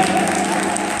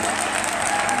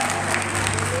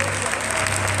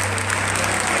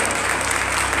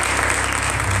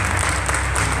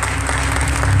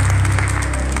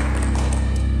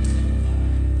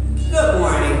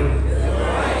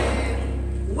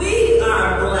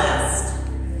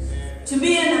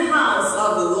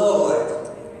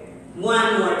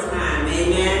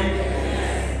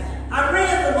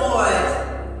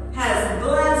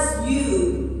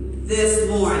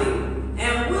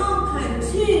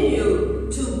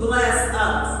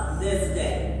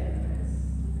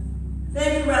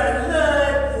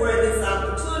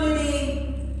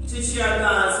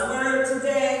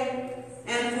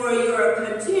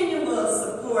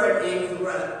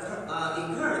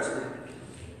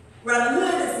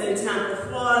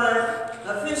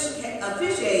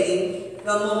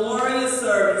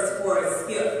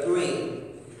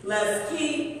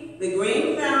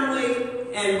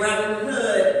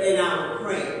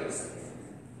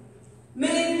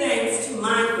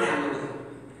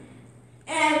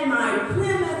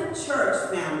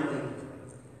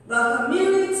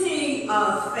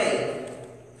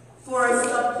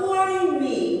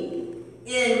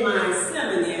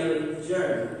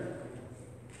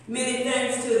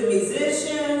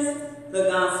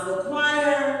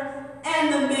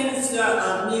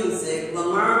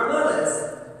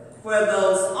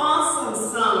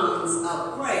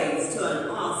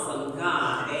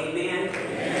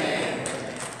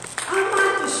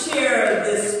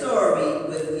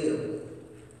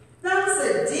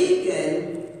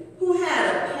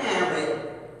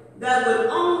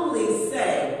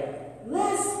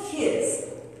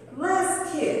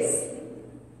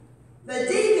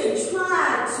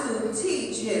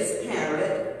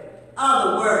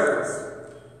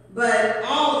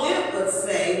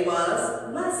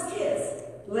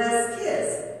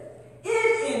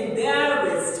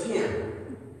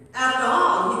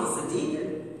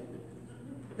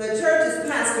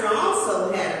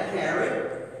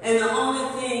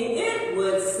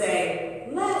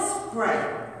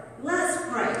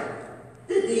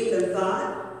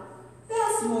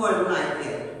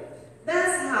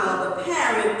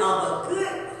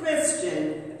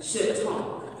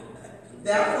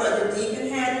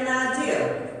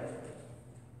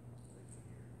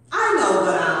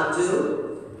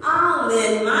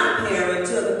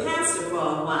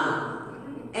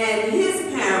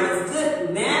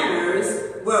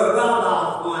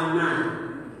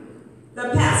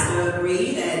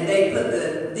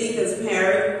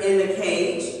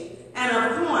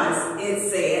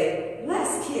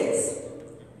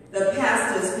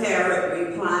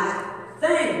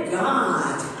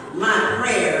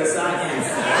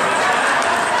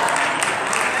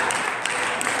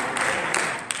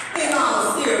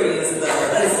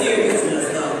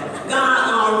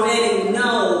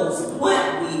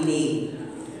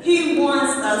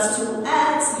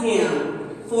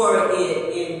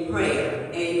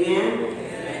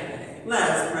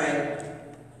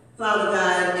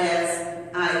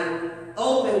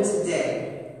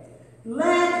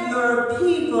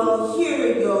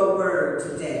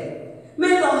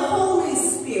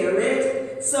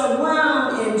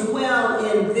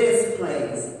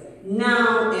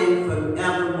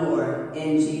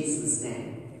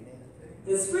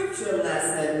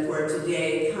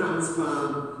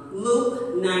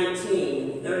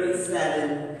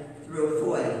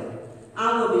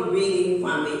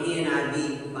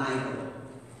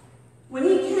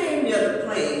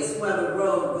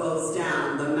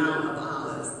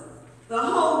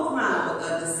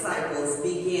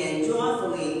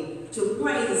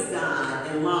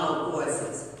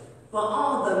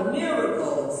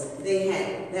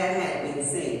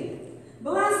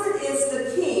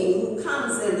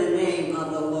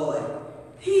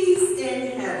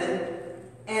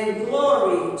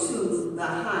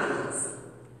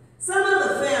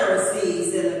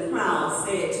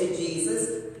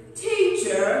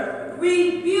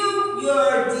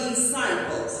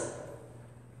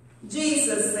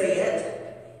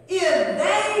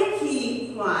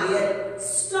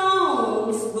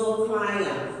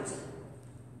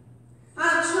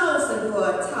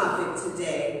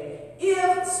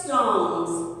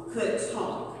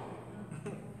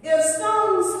 If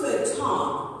stones could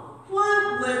talk,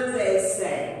 what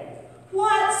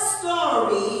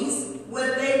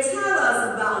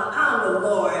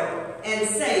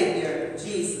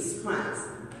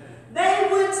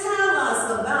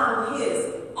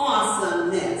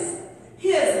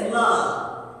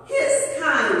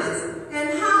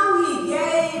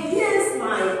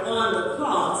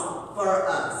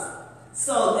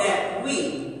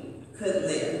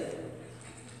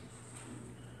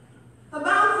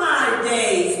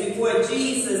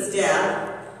Jesus'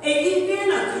 death, an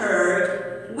event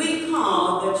occurred we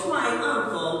call the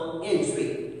triumphal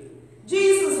entry.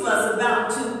 Jesus was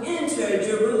about to enter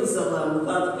Jerusalem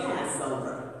for the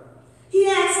Passover. He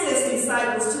asked his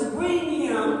disciples to bring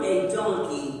him a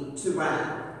donkey to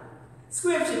ride.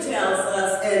 Scripture tells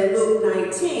us in Luke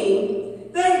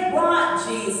 19, they brought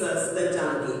Jesus the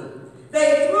donkey.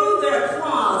 They threw their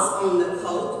cloths on the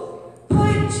coat,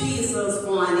 put Jesus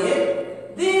on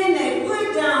it, then they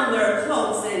put down their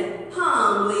cloaks and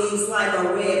palm leaves like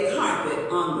a red carpet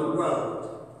on the road.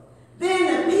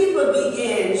 Then the people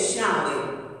began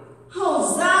shouting,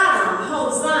 Hosanna,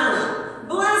 Hosanna,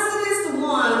 blessed is the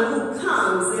one who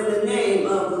comes in the name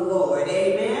of the Lord.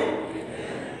 Amen?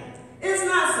 Amen. It's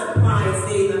not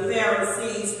surprising the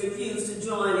Pharisees refused to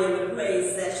join in the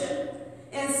praise session.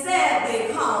 Instead,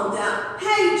 they called out,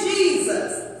 hey,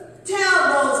 Jesus,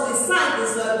 tell those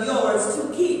disciples of yours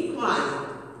to keep quiet.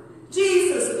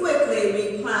 Jesus quickly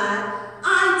replied,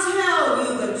 I tell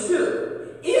you the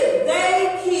truth. If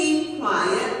they keep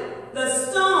quiet, the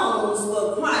stones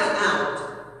will cry out.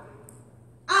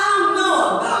 I don't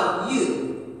know about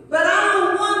you, but I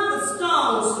don't want the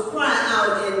stones to cry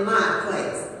out in my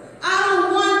place. I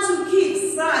don't want to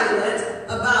keep silent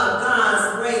about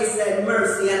God's grace and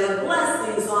mercy and the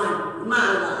blessings on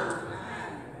my life.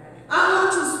 I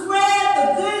want to spread the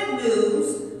good news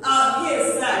of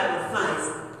his sacrifice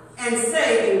and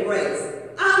saving grace.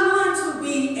 I want to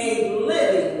be a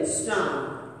living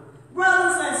stone.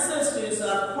 Brothers and sisters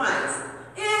of Christ,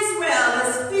 Israel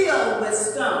is filled with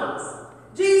stones.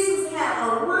 Jesus had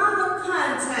a lot of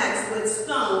contacts with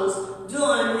stones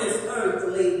during his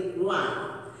earthly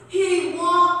life. He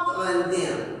walked on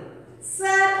them,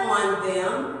 sat on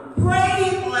them,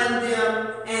 prayed on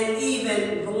them, and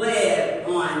even bled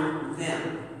on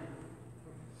them.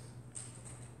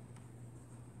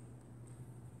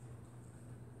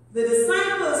 The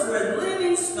disciples were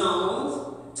living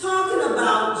stones talking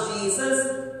about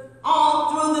Jesus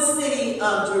all through the city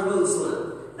of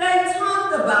Jerusalem. They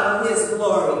talked about his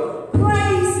glory,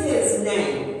 praised his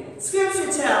name. Scripture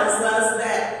tells us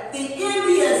that the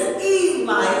envious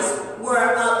Evites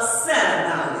were upset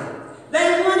about it.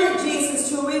 They wanted Jesus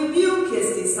to rebuke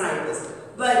his disciples,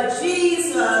 but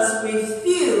Jesus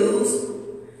refused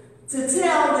to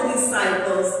tell the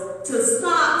disciples to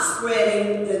stop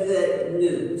spreading the good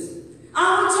news.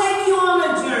 I will take you on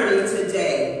a journey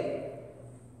today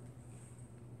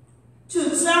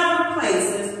to several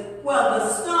places where the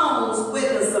stones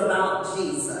witness about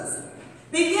Jesus.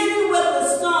 Beginning with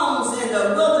the stones in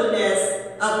the wilderness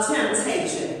of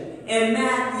temptation in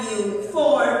Matthew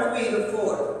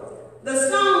 4:3-4. The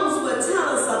stones would tell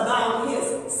us about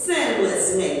his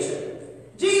sinless nature.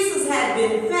 Jesus had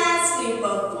been fasting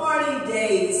for 40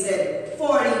 days and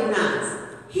 40 nights.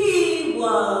 He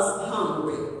was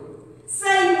hungry.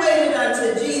 Satan waited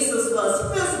until Jesus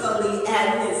was physically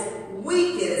at his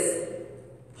weakest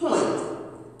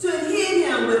point to hit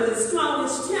him with the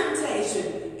strongest temptation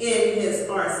in his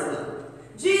arsenal.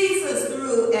 Jesus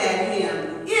threw at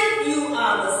him, if you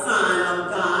are the Son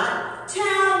of God,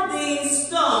 tell these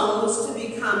stones to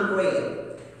become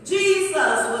bread. Jesus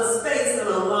was facing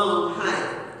a long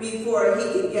hike before he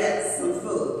could get some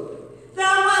food. There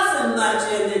wasn't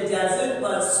much in the desert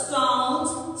but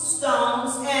stones,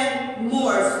 stones, and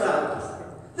more stones.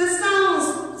 The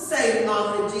stones Satan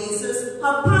offered Jesus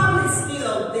are probably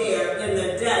still there in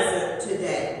the desert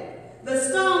today. The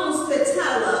stones could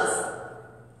tell us,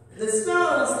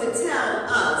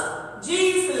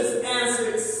 Jesus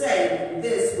answered Satan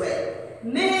this way,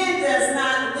 man does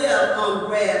not live on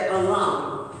bread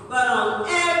alone, but on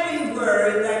every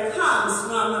word that comes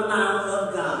from the mouth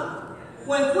of God.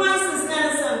 When Christ's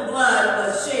innocent blood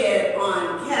was shed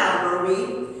on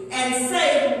Calvary, and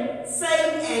Satan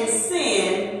and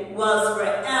sin was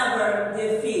forever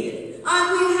defeated.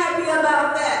 Aren't we happy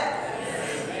about that?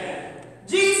 Yes.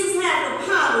 Jesus had the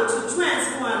power to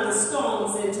transform the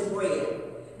stones into bread,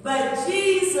 but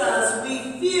Jesus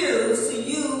refused to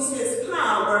use his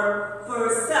power for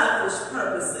selfish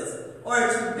purposes or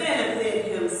to benefit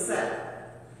himself.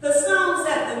 The stones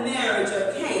at the marriage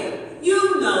of Cana,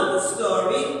 you know the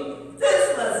story.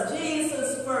 This was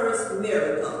Jesus' first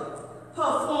miracle.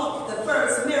 The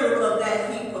first miracle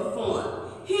that he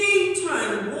performed. He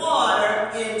turned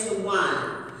water into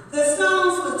wine. The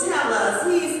stones will tell us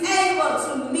he's able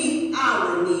to meet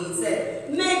our needs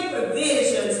and make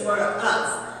provisions for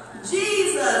us.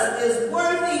 Jesus is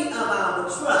worthy of our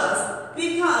trust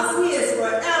because he is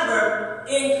forever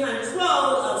in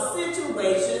control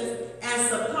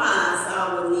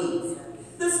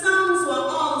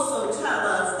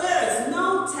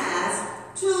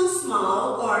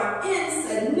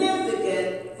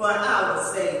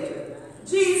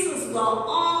Jesus will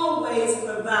always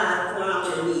provide for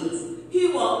our needs. He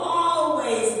will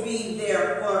always be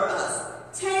there for us,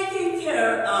 taking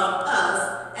care of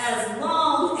us as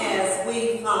long as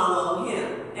we follow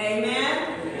him.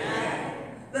 Amen? Amen.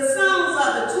 The songs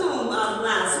of the tomb of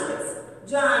Lazarus,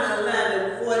 John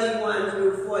 11:41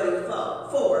 through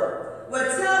 44,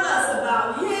 will tell us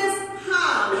about his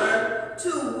power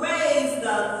to raise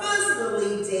the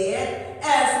physically dead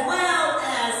as well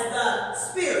as the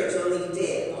spiritually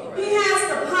dead. He has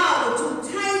the power to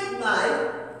take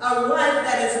life, a life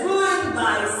that is ruined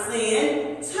by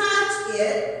sin, touch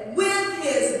it with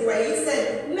his grace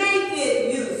and make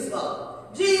it useful.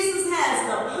 Jesus has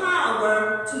the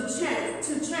power to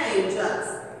change us.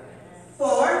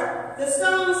 Fourth, the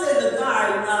stones in the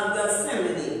Garden of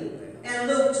Gethsemane in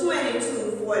Luke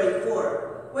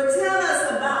 22:44 will tell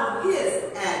us about his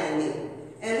agony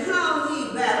and how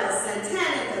he battled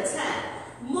satanic attack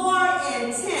more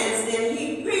intense than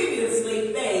he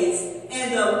previously faced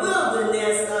in the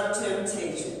wilderness of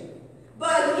temptation.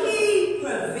 But he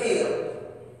prevailed,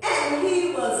 and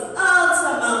he was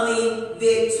ultimately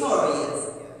victorious.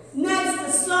 Next,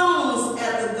 the stones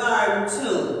at the garden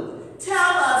tomb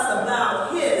tell us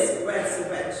about his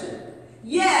resurrection.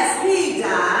 Yes, he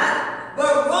died,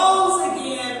 but rose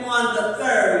again on the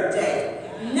third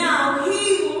day. Now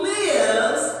he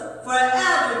lives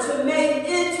forever to make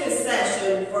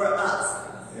intercession for us.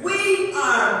 We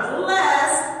are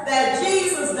blessed that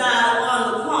Jesus died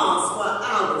on the cross for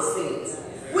our sins.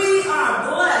 We are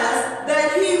blessed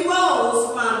that he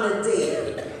rose from the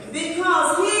dead.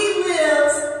 Because he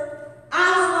lives,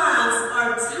 our lives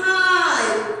are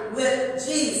tied with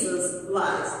Jesus'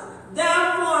 life.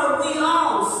 Therefore, we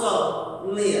also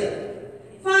live.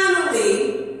 Finally,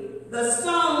 the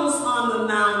stones on the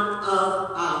Mount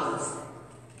of Olives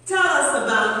tell us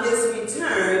about his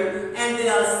return and the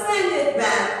ascended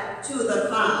back to the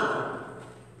Father.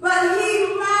 But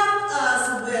he left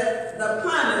us with the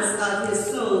promise of his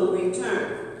soon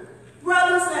return.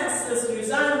 Brothers and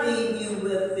sisters, I leave you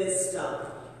with this stuff.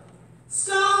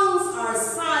 Stones are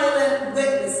silent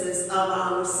witnesses of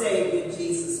our Savior,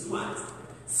 Jesus Christ.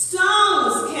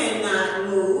 Stones cannot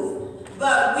move,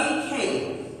 but we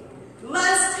can.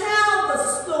 Let's tell the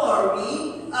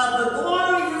story of the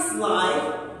glorious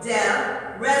life,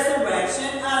 death,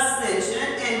 resurrection, ascension,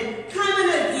 and coming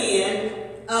again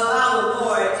of our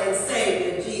Lord and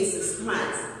Savior, Jesus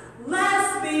Christ.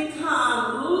 Let's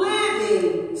become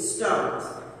living stones.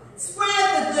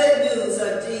 Spread the good news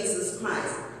of Jesus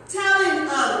Christ, telling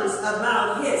others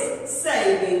about his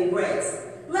saving grace.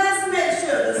 Let's make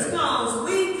sure the stones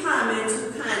we come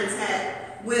into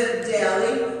contact with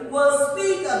daily will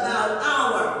speak about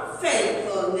our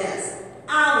faithfulness,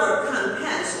 our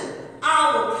compassion,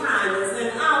 our kindness,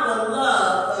 and our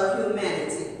love for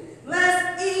humanity.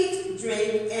 Let's eat,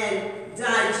 drink, and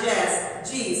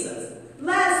digest Jesus.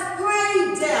 Let's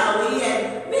pray daily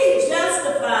and be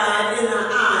justified in the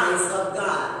eyes of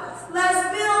God. Let's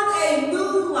build a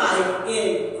new life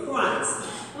in Christ.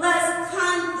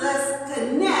 Let's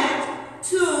connect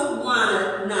to one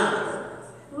another.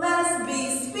 Let's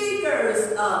be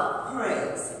speakers of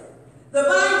praise. The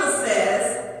Bible says,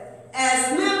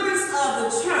 as members of the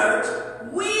church,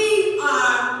 we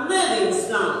are living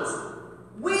stones.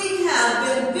 We have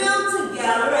been built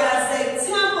together as a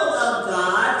temple of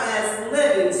God, as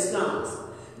living stones.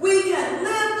 We can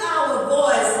lift our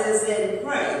voices in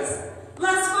praise.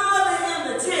 Let's follow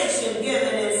the invitation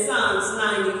given in Psalms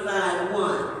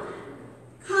 95:1.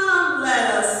 Come,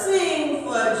 let us sing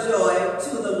for joy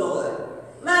to the Lord.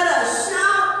 Let us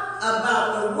shout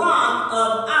about the rock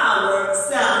of our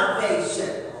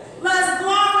salvation. Let's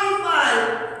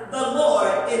glorify the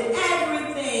Lord in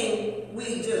everything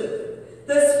we do.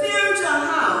 The spiritual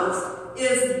house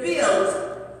is built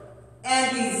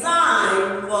and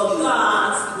designed for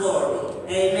God's glory.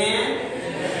 Amen.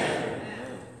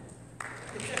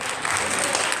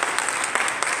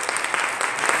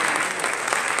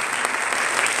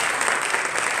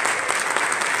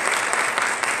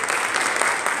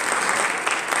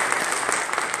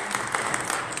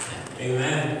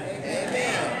 Amen.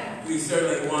 Amen. We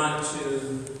certainly want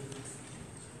to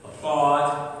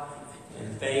applaud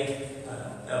and thank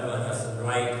Evelyn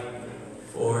Hudson-Wright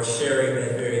for sharing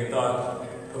that very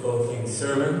thought-provoking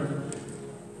sermon.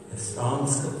 The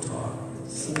songs could talk.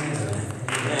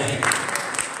 Amen.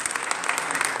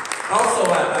 Also,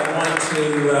 I want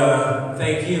to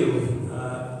thank you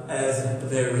as a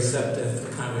very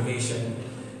receptive congregation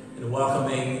in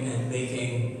welcoming and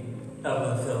making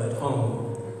Evelyn feel at home.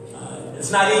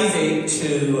 It's not easy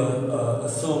to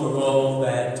assume a role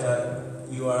that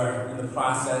you are in the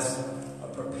process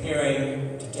of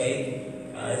preparing to take.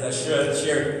 As I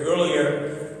shared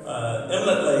earlier,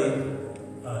 eminently,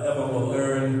 Evelyn will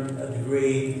earn a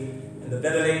degree in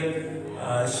divinity.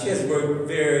 She has worked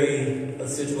very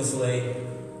assiduously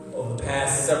over the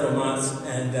past several months,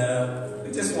 and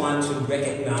we just want to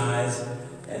recognize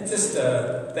and just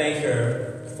thank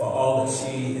her for all that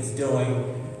she is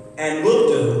doing and will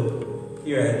do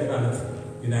here at Plymouth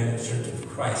United Church of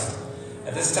Christ.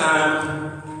 At this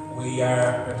time, we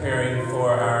are preparing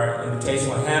for our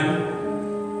invitational hymn,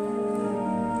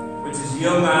 which is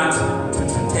Yield Not to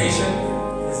Temptation.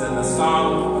 It's in the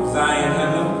Song of Zion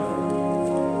hymnal.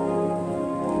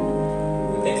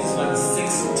 I think it's like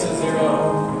 620.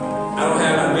 I don't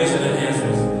have my vision and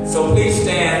answers. So please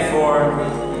stand for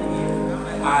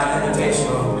our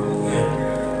invitational hymn.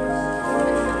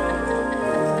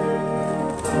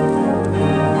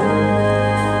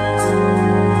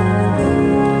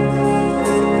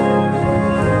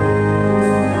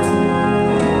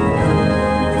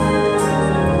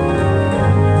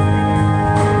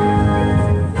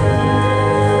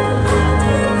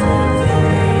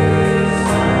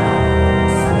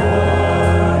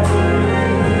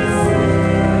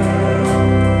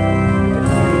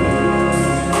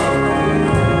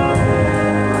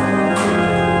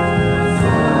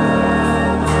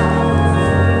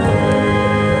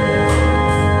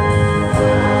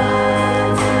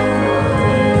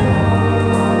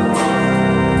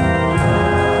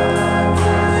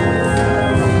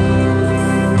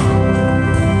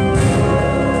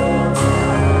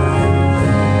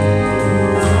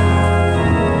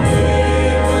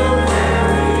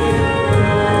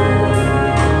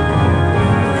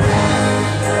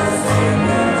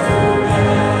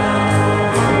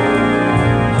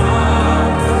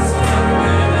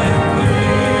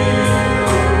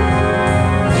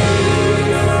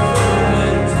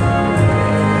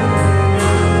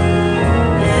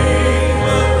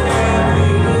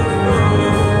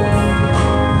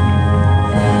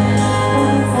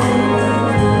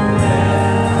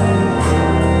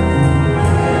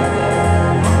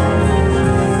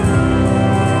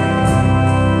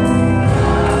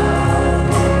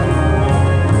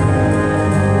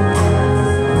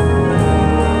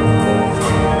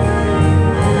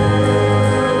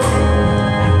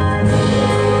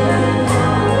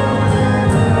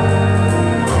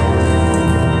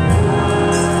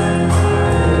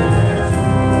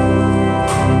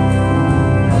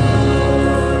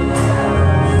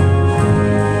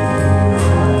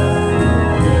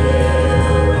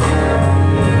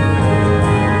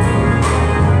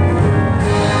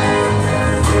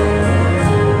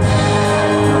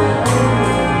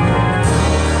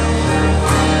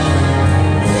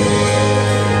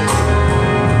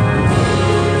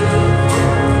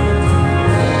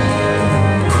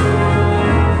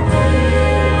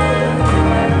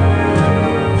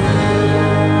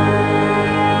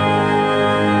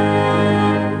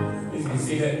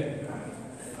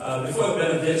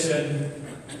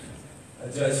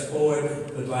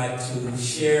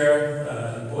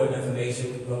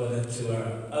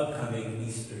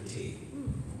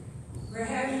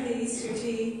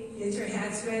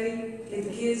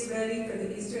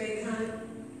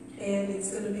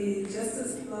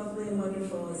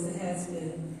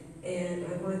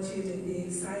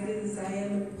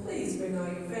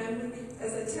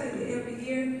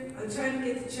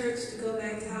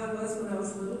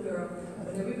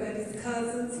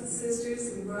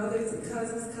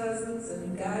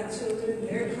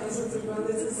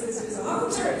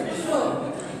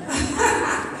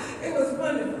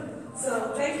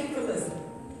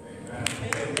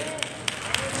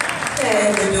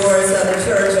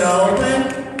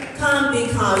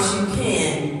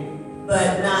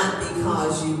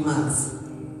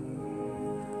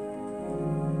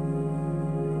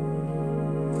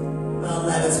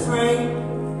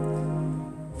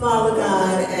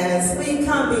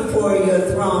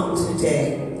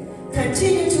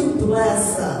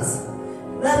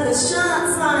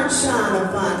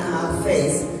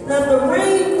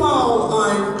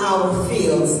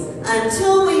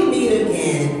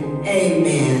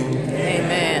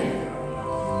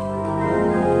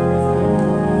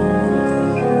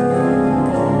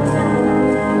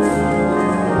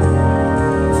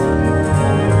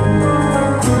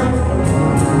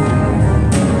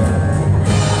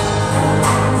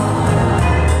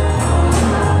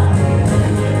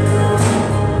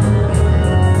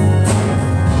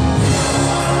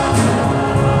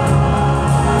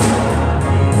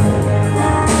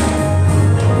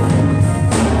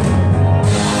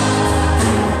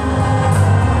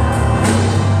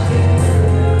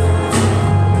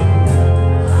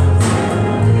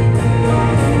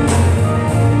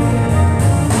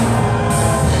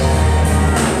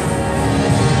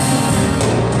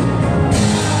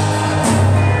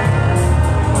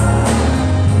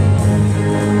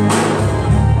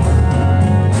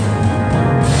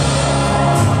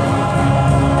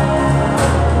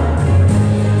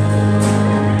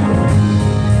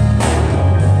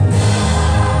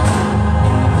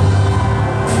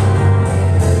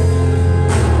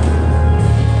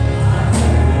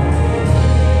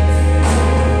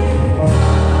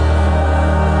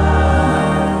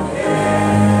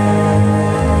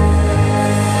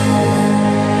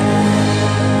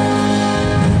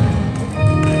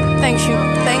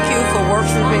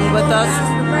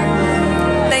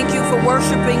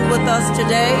 worshiping with us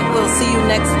today. We'll see you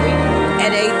next week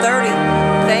at 8:30.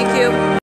 Thank you.